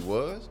good that he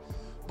was,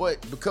 but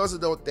because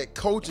of that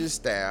coaching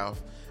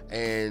staff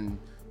and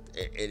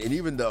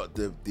even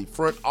the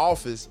front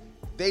office,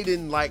 they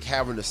didn't like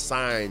having to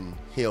sign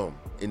him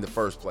in the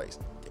first place.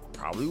 There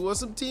probably was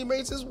some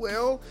teammates as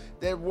well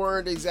that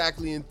weren't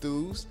exactly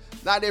enthused.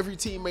 Not every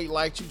teammate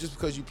liked you just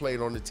because you played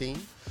on the team.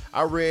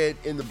 I read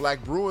in the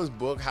Black Bruins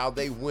book how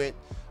they went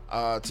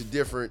to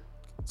different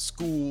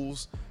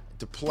schools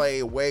to play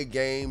away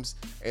games,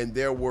 and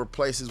there were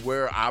places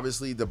where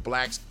obviously the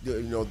blacks,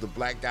 the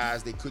black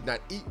guys, they could not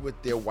eat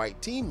with their white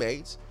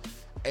teammates.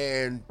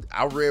 And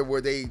I read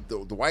where the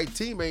white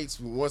teammates,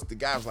 once the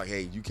guy was like,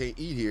 hey, you can't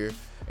eat here,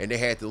 and they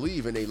had to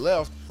leave and they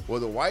left, well,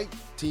 the white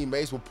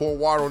teammates would pour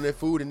water on their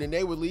food and then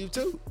they would leave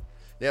too.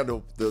 Now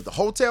the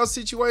hotel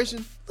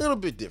situation, a little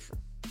bit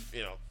different,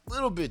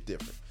 little bit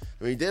different.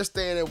 I mean, they're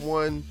staying at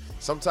one.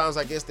 Sometimes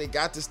I guess they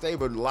got to stay,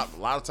 but a lot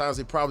of times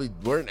they probably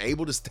weren't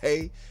able to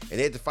stay and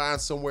they had to find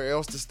somewhere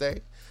else to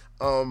stay.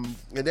 And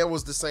that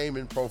was the same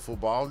in pro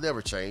football.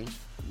 Never changed.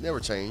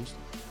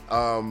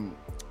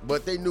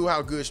 But they knew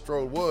how good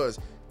Strode was.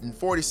 In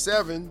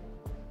 47,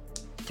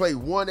 played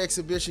one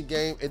exhibition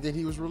game and then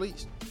he was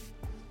released.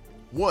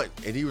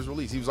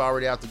 He was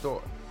already out the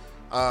door.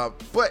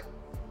 But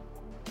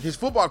his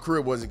football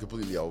career wasn't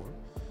completely over.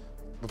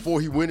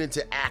 Before he went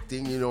into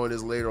acting, in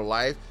his later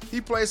life,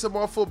 he played some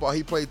more football.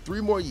 He played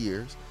 3 more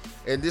years.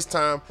 And this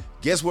time,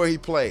 guess where he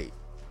played?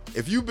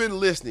 If you've been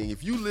listening,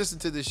 if you listen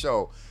to this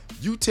show,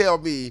 you tell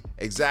me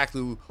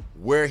exactly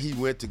where he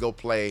went to go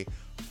play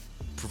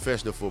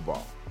professional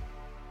football.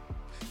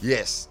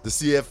 Yes, the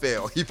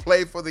CFL. He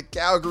played for the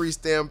Calgary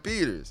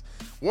Stampeders.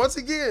 Once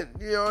again,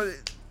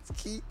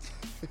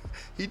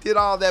 he did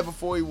all that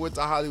before he went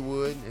to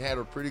Hollywood and had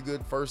a pretty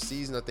good first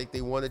season. I think they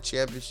won a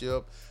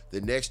championship. The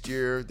next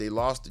year, they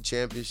lost the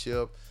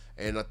championship.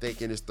 And I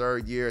think in his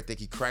 3rd year, I think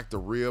he cracked a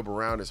rib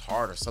around his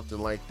heart or something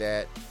like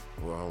that.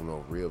 Well, I don't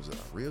know, ribs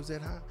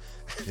that high?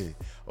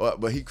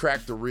 But he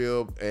cracked the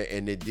rib,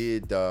 and it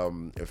did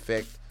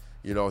affect,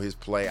 his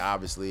play,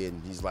 obviously.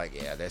 And he's like,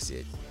 yeah, that's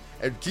it.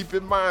 And keep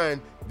in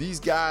mind, these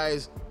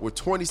guys were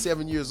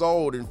 27 years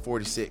old in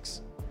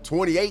 46,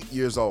 28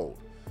 years old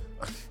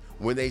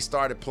when they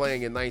started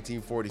playing in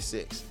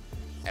 1946.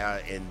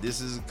 and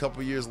this is a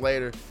couple years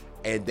later,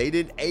 and they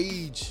didn't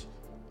age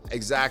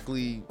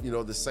exactly,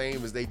 the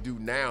same as they do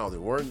now. They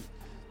weren't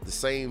the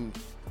same.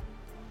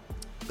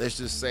 Let's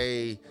just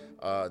say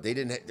they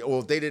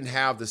didn't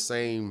have the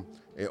same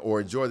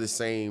or enjoy the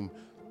same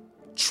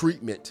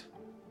treatment.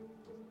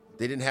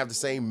 They didn't have the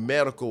same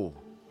medical.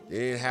 They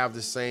didn't have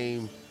the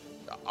same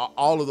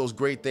all of those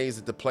great things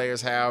that the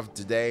players have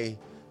today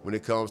when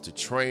it comes to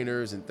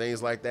trainers and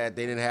things like that.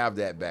 They didn't have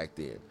that back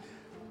then.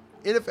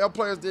 NFL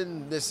players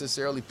didn't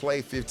necessarily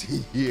play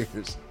 15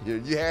 years.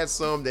 You had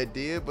some that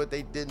did, but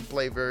they didn't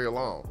play very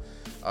long.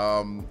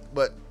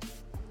 But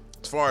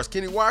as far as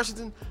Kenny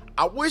Washington,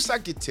 I wish I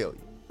could tell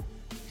you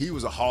he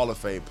was a Hall of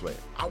Fame player.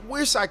 I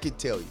wish I could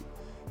tell you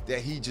that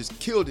he just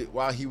killed it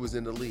while he was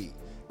in the league.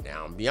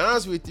 Now, to be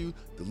honest with you,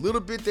 the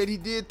little bit that he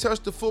did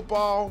touch the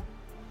football,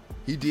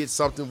 he did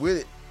something with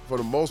it for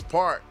the most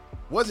part.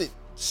 Wasn't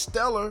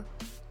stellar,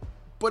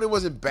 but it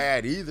wasn't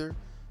bad either.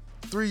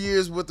 3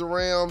 years with the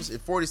Rams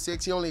at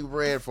 46, he only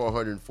ran for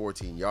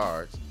 114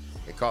 yards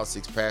and caught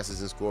 6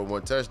 passes and scored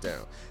 1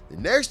 touchdown. The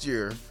next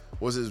year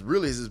was his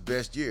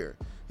best year.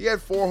 He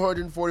had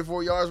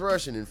 444 yards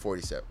rushing in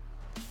 47.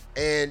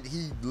 And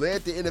he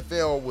led the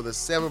NFL with a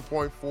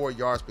 7.4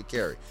 yards per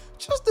carry.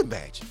 Just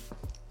imagine.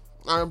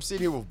 I'm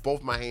sitting here with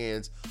both my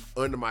hands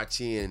under my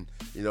chin,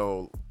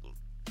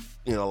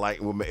 like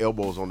with my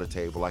elbows on the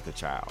table like a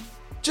child.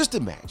 Just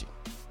imagine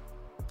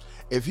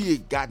if he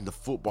had gotten the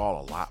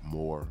football a lot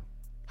more,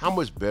 how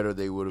much better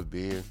they would have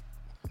been.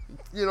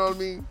 You know what I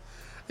mean?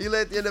 He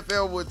led the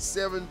NFL with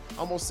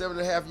almost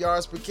 7.5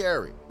 yards per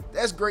carry.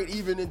 That's great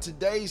even in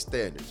today's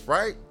standards,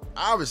 right?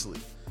 Obviously.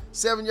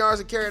 7 yards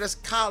a carry, that's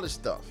college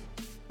stuff.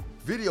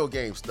 Video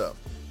game stuff.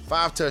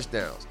 5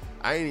 touchdowns.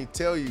 I ain't even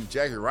tell you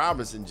Jackie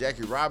Robinson.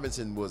 Jackie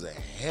Robinson was a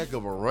heck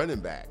of a running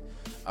back.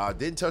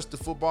 Didn't touch the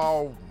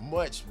football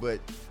much, but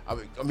I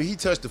mean he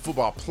touched the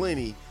football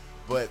plenty.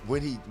 But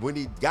when he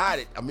got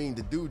it,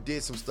 the dude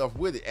did some stuff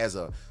with it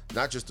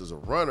not just as a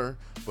runner,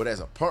 but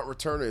as a punt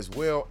returner as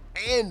well,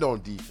 and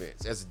on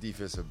defense as a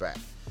defensive back.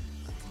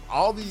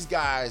 All these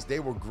guys, they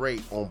were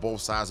great on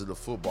both sides of the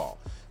football.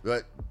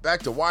 But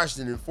back to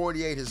Washington in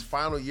 48, his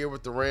final year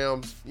with the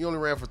Rams, he only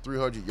ran for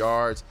 300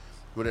 yards.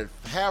 But at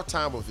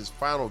halftime of his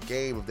final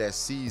game of that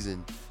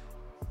season,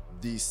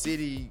 the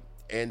city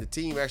and the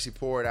team actually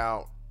poured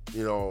out,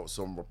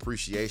 some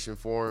appreciation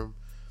for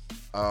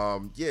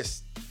him.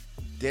 Yes,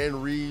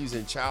 Dan Reeves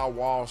and Chad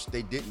Walsh,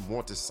 they didn't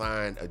want to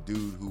sign a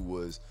dude who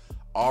was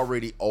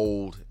already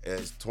old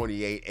as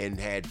 28 and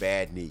had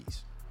bad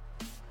knees.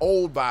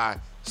 Old by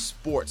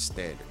sports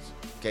standards,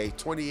 okay?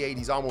 28,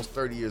 he's almost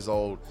 30 years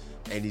old,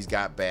 and he's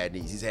got bad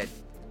knees. He's had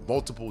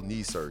multiple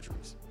knee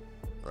surgeries.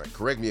 All right,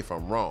 correct me if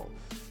I'm wrong.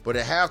 But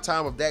at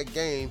halftime of that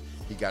game,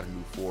 he got a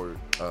new Ford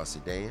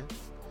sedan.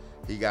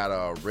 He got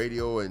a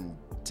radio and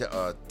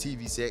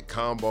TV set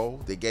combo.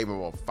 They gave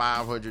him a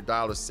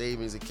 $500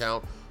 savings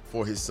account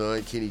for his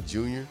son, Kenny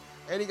Jr.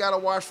 And he got a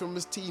watch from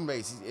his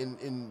teammates.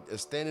 In a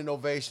standing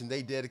ovation,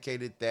 they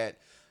dedicated that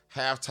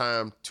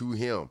halftime to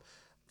him.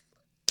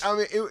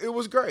 It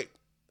was great.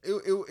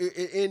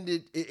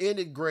 It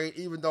ended great,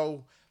 even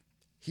though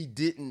he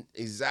didn't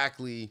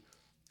exactly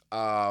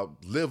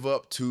live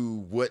up to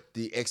what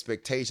the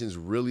expectations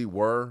really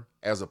were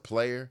as a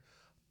player.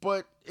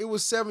 But it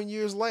was 7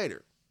 years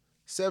later.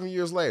 7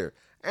 years later.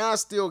 And I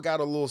still got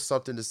a little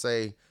something to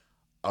say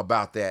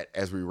about that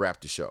as we wrap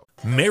the show.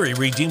 Mary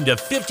redeemed a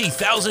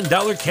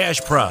 $50,000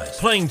 cash prize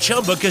playing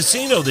Chumba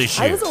Casino this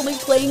year. I was only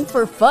playing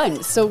for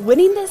fun, so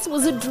winning this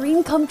was a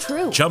dream come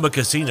true. Chumba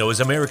Casino is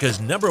America's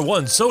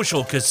 #1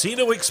 social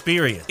casino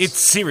experience. It's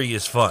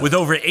serious fun. With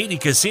over 80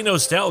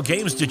 casino-style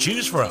games to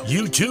choose from,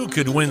 you too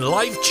could win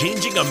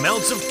life-changing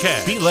amounts of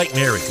cash. Be like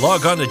Mary.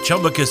 Log on to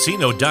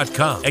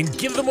ChumbaCasino.com and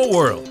give them a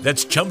whirl.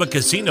 That's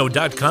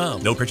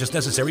ChumbaCasino.com. No purchase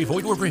necessary.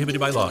 Void where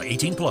prohibited by law.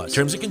 18+.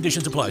 Terms and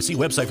conditions apply. See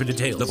website for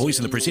details. The voice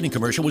in the preceding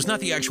commercial was not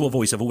the actual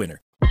voice of a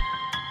winner.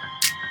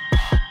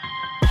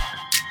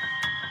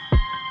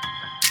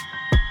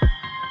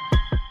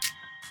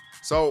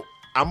 So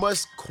I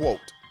must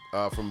quote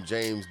from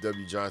James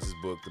W. Johnson's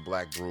book, The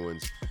Black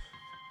Bruins.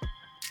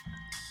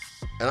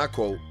 And I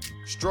quote,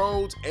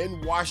 "Strode's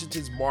and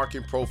Washington's mark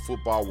in pro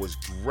football was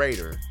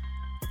greater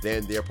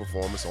than their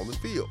performance on the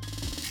field.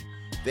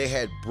 They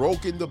had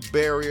broken the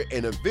barrier,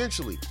 and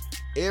eventually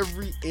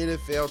every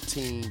NFL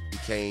team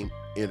became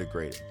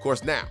integrated." Of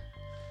course, now,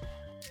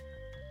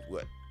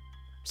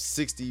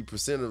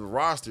 60% of the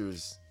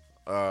rosters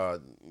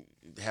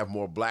have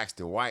more blacks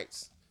than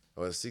whites,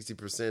 or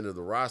 60% of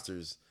the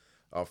rosters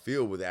are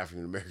filled with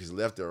African Americans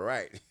left and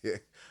right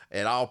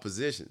at all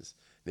positions.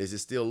 There's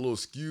just still a little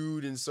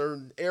skewed in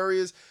certain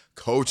areas,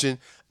 coaching,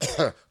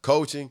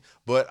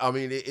 but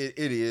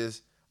it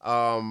is.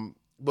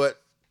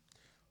 But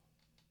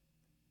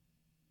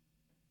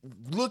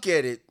look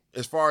at it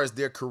as far as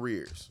their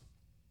careers.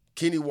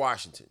 Kenny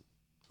Washington,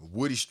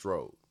 Woody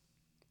Strode.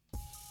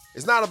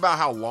 It's not about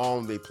how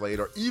long they played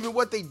or even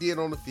what they did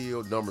on the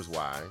field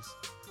numbers-wise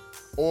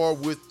or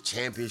with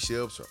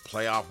championships or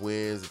playoff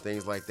wins and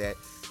things like that.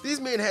 These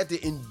men had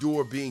to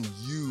endure being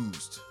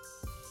used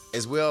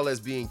as well as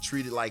being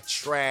treated like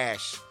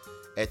trash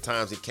at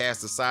times and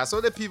cast aside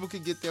so that people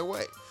could get their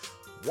way.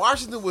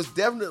 Washington was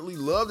definitely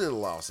loved in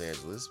Los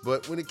Angeles,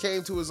 but when it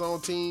came to his own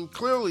team,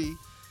 clearly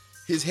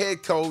his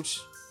head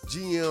coach,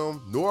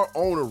 GM, nor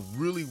owner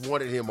really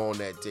wanted him on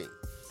that team.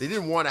 They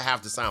didn't want to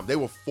have to sign him. They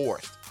were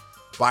forced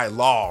by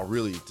law,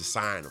 really, to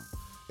sign him.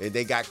 And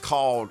they got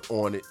called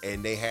on it,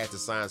 and they had to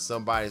sign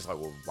somebody. It's like,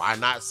 well, why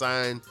not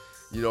sign,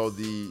 the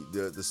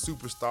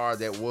superstar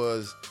that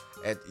was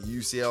at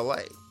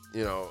UCLA,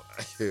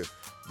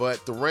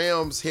 But the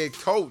Rams head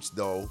coach,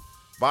 though,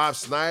 Bob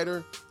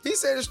Snyder, he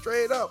said it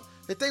straight up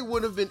that they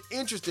wouldn't have been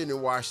interested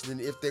in Washington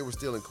if they were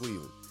still in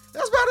Cleveland.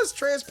 That's about as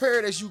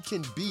transparent as you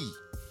can be.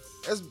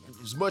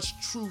 As much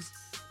truth,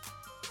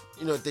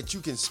 that you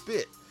can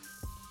spit.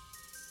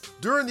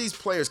 During these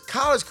players'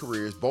 college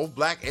careers, both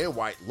black and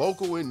white,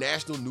 local and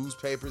national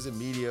newspapers and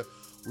media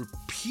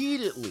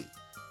repeatedly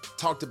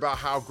talked about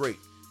how great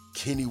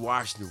Kenny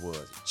Washington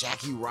was,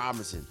 Jackie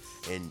Robinson,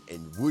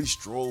 and Woody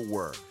Strode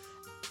were.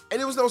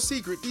 And it was no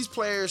secret, these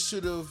players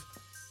should have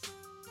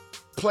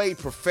played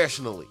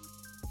professionally.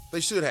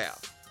 They should have.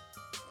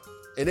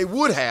 And they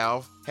would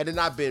have had it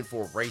not been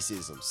for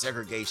racism,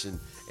 segregation,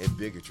 and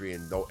bigotry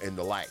and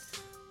the like.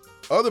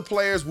 Other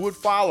players would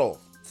follow.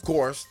 Of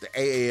course, the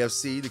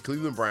AAFC, the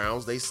Cleveland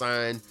Browns, they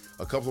signed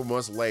a couple of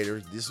months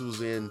later. This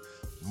was in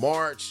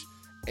March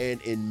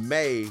and in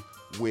May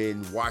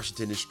when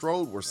Washington and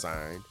Strode were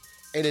signed.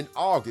 And in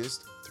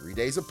August, 3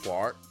 days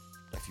apart,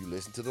 if you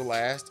listen to the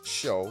last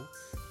show,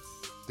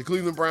 the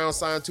Cleveland Browns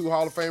signed 2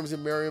 Hall of Famers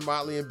in Marion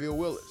Motley and Bill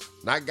Willis.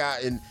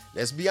 And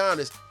let's be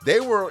honest,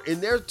 they were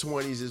in their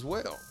 20s as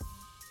well.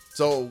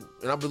 So,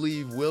 and I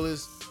believe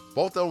Willis,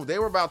 both of them, they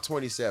were about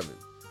 27.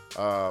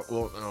 I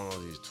don't know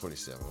if he's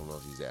 27. I don't know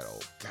if he's that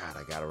old. God,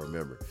 I got to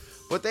remember.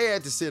 But they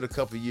had to sit a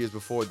couple years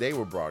before they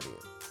were brought in.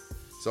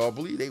 So I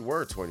believe they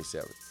were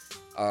 27.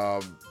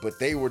 But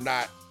they were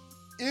not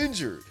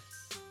injured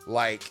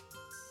like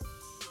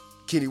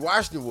Kenny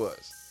Washington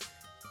was.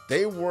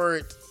 They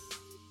weren't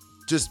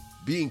just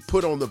being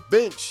put on the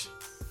bench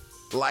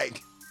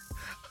like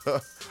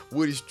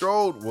Woody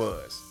Strode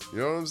was. You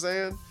know what I'm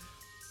saying?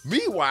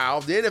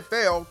 Meanwhile, the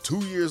NFL,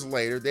 2 years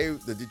later,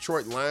 the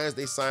Detroit Lions,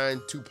 they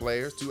signed 2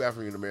 players, 2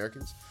 African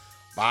Americans,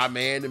 Bob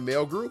Mann and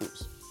Mel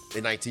Grooms.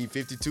 In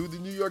 1952, the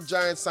New York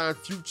Giants signed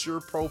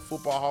future Pro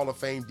Football Hall of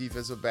Fame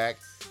defensive back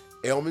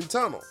Elman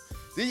Tunnell.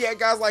 Then you had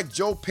guys like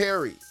Joe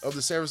Perry of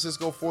the San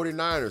Francisco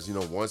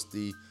 49ers. Once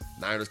the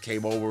Niners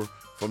came over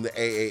from the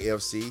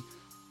AAFC,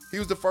 he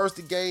was the first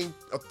to gain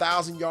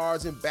 1,000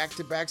 yards in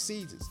back-to-back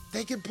seasons.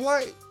 They can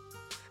play.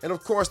 And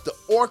of course, the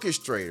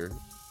orchestrator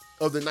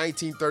of the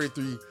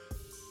 1933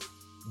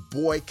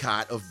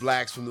 boycott of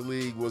blacks from the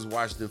league was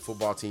Washington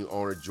football team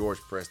owner George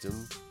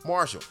Preston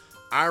Marshall.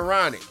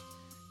 Ironic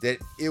that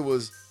he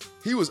was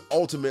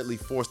ultimately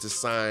forced to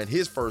sign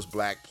his first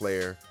black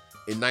player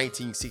in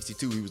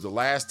 1962. He was the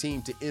last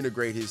team to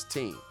integrate his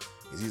team.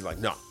 He's like,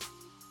 no.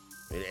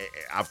 And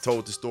I've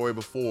told the story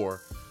before,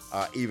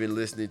 even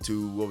listening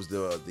to what was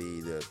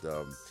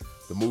the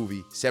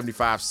movie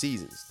 75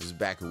 Seasons. This is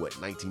back in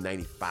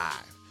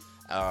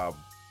 1995.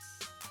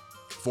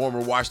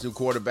 Former Washington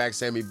quarterback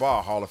Sammy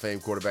Baugh, Hall of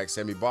Fame quarterback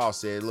Sammy Baugh,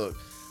 said, look,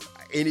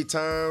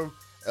 anytime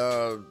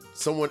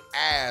someone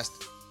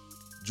asked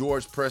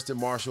George Preston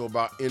Marshall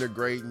about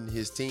integrating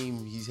his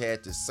team, he's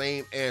had the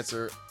same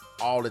answer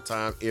all the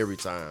time, every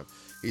time.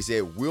 He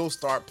said, we'll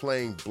start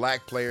playing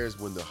black players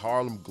when the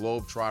Harlem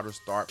Globetrotters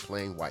start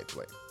playing white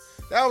players.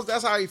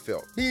 That's how he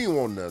felt. He didn't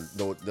want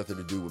nothing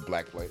to do with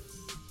black players.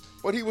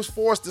 But he was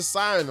forced to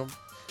sign them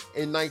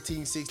in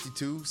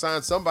 1962,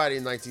 sign somebody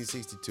in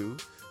 1962,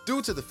 due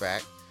to the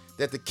fact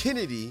that the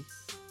Kennedy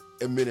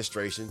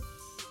administration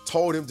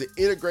told him to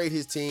integrate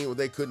his team or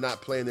they could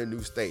not play in their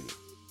new stadium.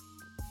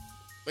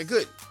 They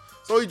couldn't.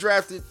 So he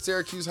drafted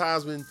Syracuse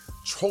Heisman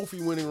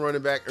trophy-winning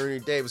running back Ernie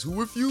Davis, who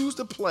refused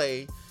to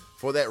play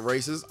for that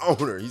racist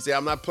owner. He said,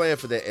 I'm not playing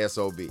for that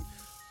SOB.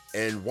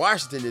 And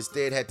Washington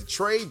instead had to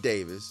trade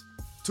Davis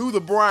to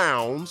the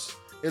Browns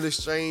in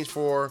exchange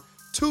for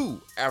 2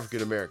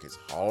 African Americans,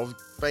 Hall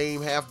of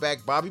Fame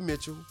halfback Bobby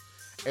Mitchell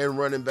and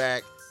running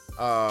back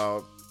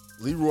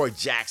Leroy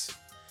Jackson.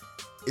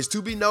 It's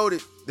to be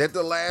noted that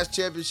the last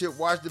championship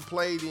Washington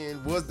played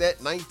in was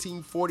that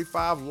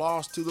 1945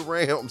 loss to the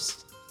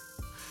Rams.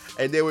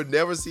 And they would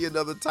never see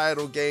another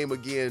title game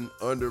again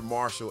under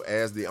Marshall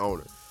as the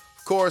owner.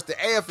 Of course, the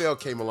AFL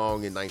came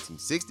along in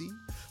 1960,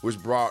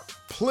 which brought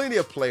plenty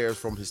of players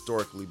from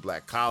historically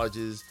black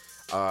colleges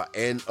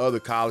and other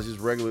colleges,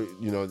 regular,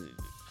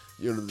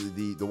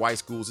 the white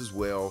schools as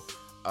well,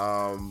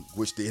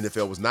 which the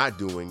NFL was not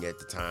doing at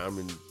the time,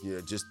 and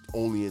just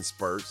only in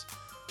spurts.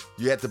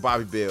 You had the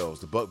Bobby Bells,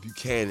 the Buck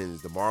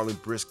Buchanans, the Marlon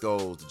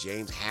Briscoes, the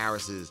James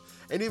Harrises,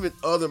 and even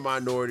other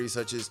minorities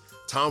such as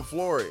Tom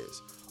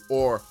Flores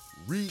or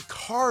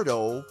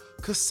Ricardo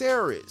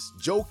Caceres,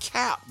 Joe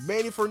Cap,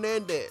 Manny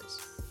Fernandez.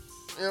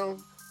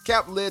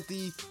 Cap led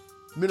the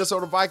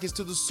Minnesota Vikings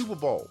to the Super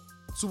Bowl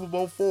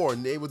IV,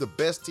 and they were the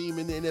best team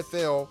in the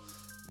NFL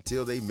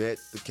until they met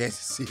the Kansas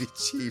City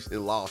Chiefs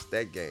and lost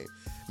that game.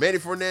 Manny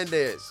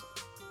Fernandez,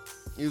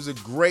 he was a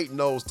great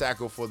nose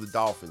tackle for the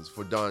Dolphins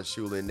for Don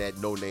Shula in that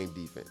no-name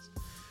defense.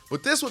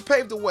 But this would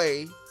pave the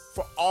way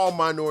for all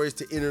minorities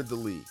to enter the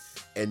league.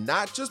 And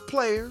not just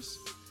players,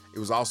 it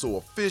was also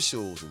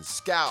officials and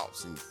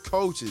scouts and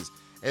coaches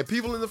and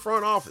people in the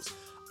front office.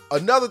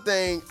 Another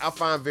thing I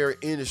find very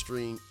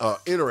interesting,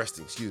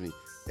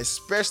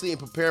 especially in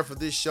preparing for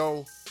this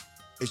show,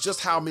 is just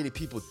how many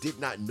people did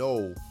not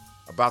know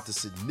about the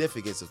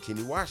significance of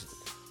Kenny Washington.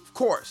 Of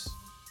course,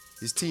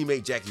 his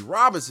teammate Jackie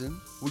Robinson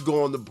would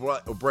go on to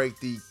break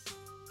the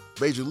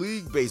Major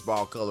League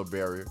Baseball color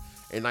barrier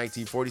in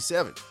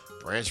 1947.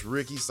 Branch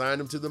Rickey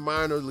signed him to the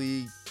minor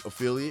league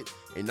affiliate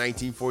in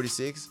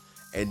 1946,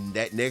 and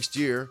that next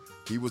year,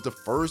 he was the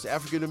first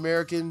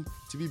African-American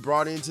to be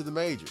brought into the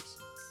majors.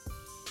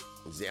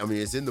 I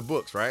mean, it's in the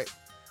books, right?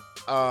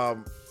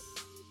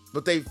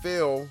 But they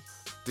failed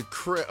to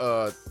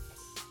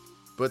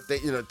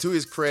to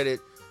his credit,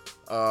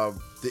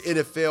 the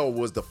NFL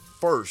was the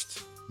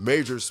first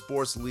major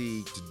sports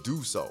league to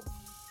do so.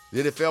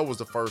 The NFL was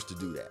the first to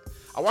do that.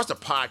 I watched a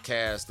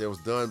podcast that was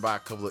done by a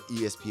couple of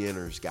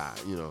ESPNers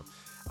guys,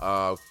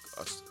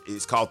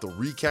 it's called The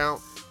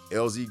Recount.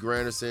 LZ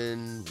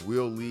Granderson,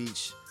 Will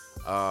Leach,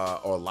 I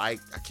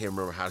can't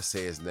remember how to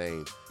say his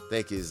name. I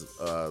think it's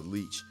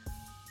Leach.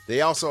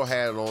 They also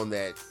had on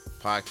that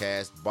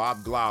podcast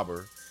Bob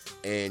Glauber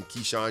and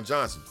Keyshawn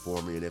Johnson,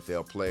 former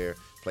NFL player,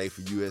 played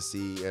for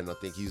USC, and I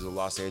think he's a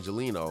Los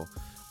Angelino.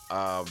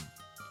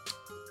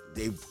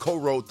 They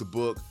co-wrote the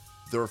book,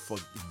 The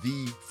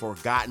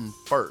Forgotten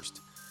First.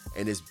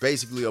 And it's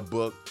basically a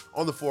book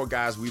on the four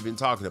guys we've been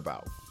talking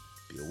about.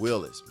 Bill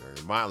Willis,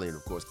 Marion Motley, and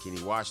of course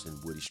Kenny Washington,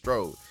 Woody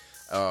Strode,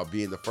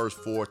 being the first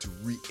four to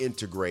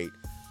reintegrate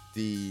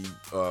the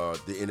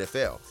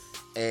NFL.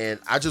 And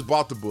I just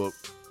bought the book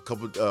a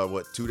couple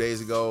 2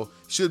 days ago.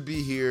 Should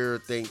be here,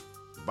 I think,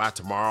 by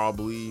tomorrow, I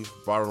believe.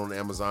 Bought it on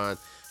Amazon.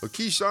 But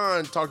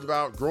Keyshawn talked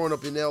about growing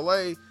up in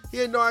LA. He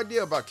had no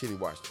idea about Kenny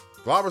Washington.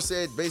 Glauber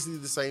said basically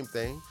the same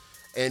thing.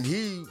 And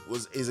he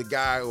is a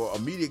guy, or a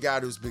media guy,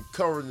 who's been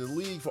covering the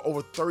league for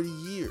over 30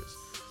 years.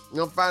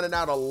 I'm finding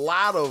out a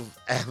lot of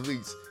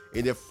athletes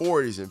in their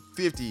 40s and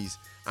 50s,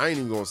 I ain't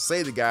even going to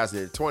say the guys in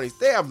their 20s,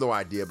 they have no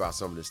idea about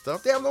some of this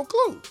stuff. They have no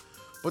clue.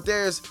 But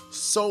there's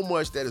so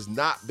much that has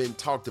not been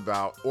talked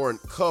about or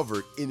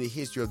uncovered in the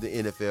history of the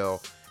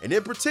NFL, and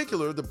in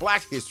particular, the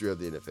black history of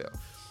the NFL.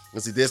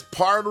 And see, that's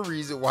part of the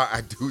reason why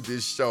I do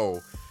this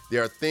show.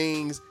 There are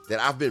things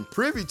that I've been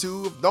privy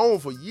to, have known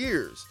for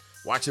years,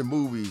 watching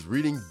movies,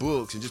 reading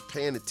books, and just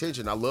paying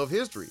attention. I love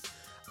history.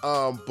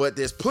 But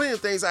there's plenty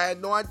of things I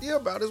had no idea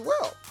about as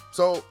well.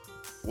 So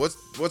what's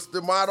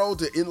the motto?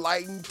 To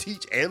enlighten,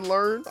 teach, and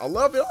learn? I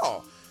love it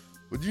all.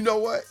 But you know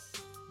what?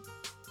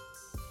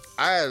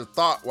 I had a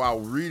thought while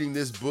reading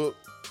this book.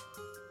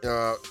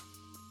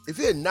 If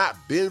it had not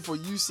been for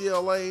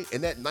UCLA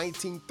in that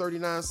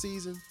 1939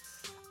 season,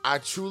 I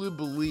truly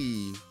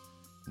believe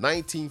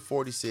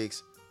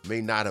 1946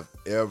 may not have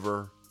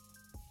ever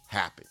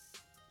happened.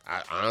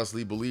 I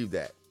honestly believe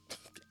that.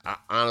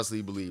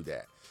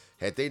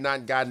 Had they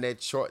not gotten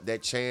that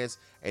chance,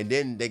 and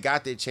then they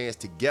got their chance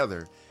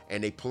together,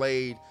 and they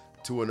played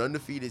to an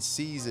undefeated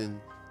season,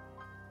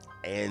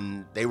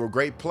 and they were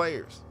great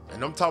players.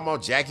 And I'm talking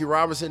about Jackie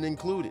Robinson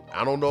included.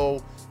 I don't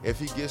know if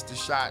he gets the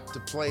shot to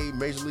play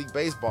Major League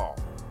Baseball.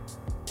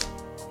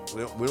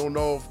 We don't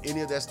know if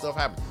any of that stuff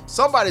happened.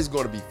 Somebody's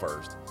going to be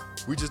first.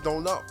 We just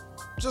don't know.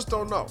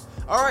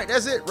 All right,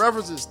 that's it.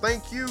 References.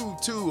 Thank you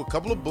to a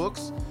couple of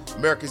books.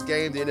 America's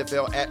Game, the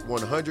NFL at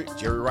 100,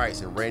 Jerry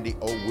Rice and Randy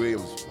O.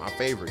 Williams, my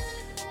favorite.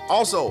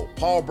 Also,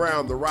 Paul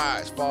Brown, The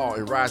Rise, Fall,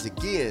 and Rise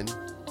Again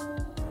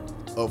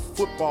of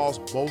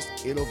Football's Most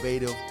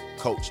Innovative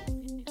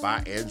Coaching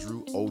by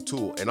Andrew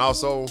O'Toole. And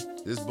also,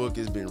 this book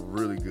has been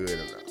really good.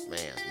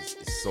 Man,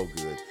 it's so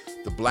good.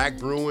 The Black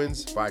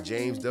Bruins by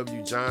James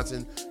W.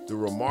 Johnson. The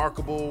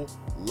Remarkable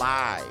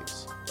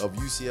Lives of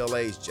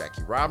UCLA's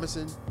Jackie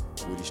Robinson,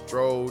 Woody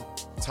Strode,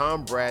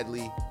 Tom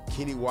Bradley,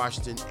 Kenny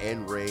Washington,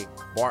 and Ray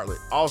Bartlett.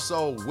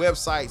 Also,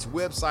 websites,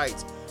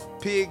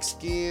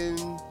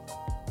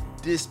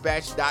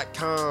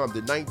 pigskindispatch.com,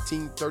 the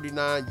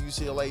 1939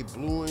 UCLA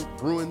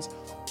Bruins,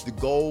 the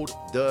Gold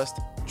Dust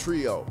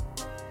Trio.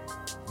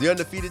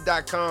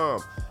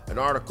 TheUndefeated.com, an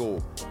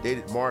article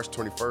dated March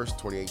 21st,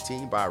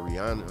 2018 by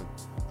Rhiannon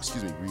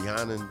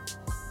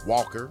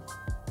Walker.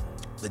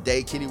 The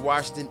day Kenny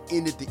Washington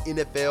ended the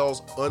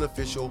NFL's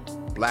unofficial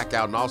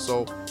blackout, and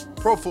also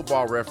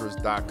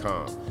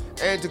ProFootballReference.com.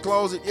 And to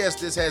close it, yes,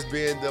 this has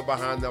been the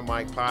Behind the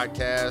Mic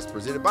podcast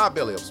presented by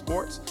Belly Up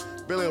Sports.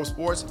 Belly Up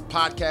Sports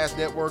Podcast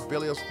Network,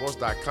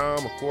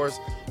 BellyUpSports.com. Of course,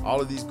 all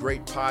of these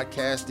great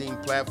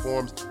podcasting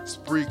platforms,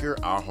 Spreaker,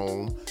 our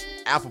home,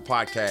 Apple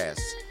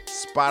Podcasts,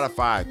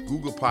 Spotify,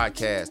 Google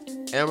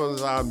Podcasts,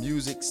 Amazon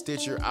Music,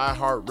 Stitcher,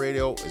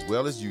 iHeartRadio, as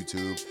well as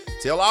YouTube.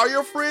 Tell all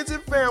your friends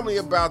and family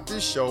about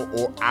this show,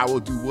 or I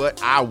will do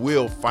what? I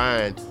will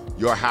find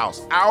your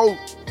house. Out!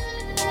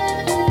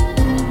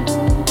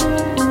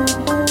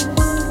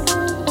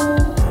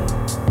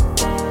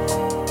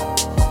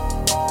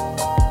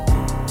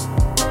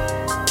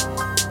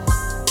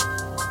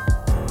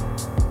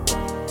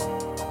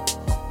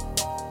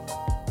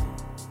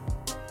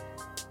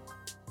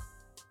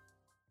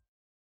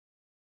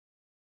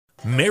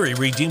 Mary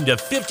redeemed a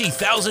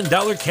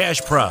 $50,000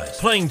 cash prize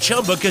playing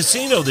Chumba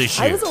Casino this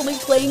year. I was only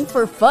playing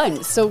for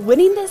fun, so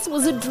winning this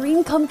was a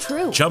dream come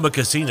true. Chumba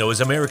Casino is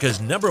America's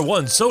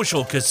 #1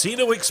 social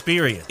casino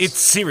experience. It's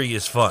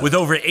serious fun. With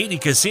over 80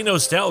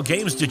 casino-style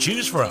games to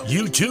choose from,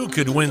 you too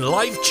could win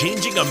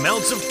life-changing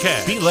amounts of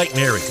cash. Be like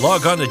Mary.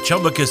 Log on to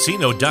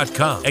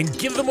ChumbaCasino.com and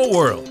give them a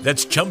whirl.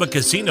 That's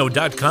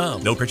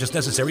ChumbaCasino.com. No purchase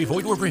necessary.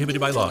 Void where prohibited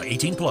by law.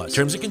 18+.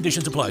 Terms and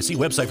conditions apply. See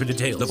website for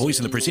details. The voice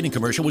in the preceding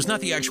commercial was not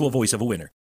the actual voice of a winner.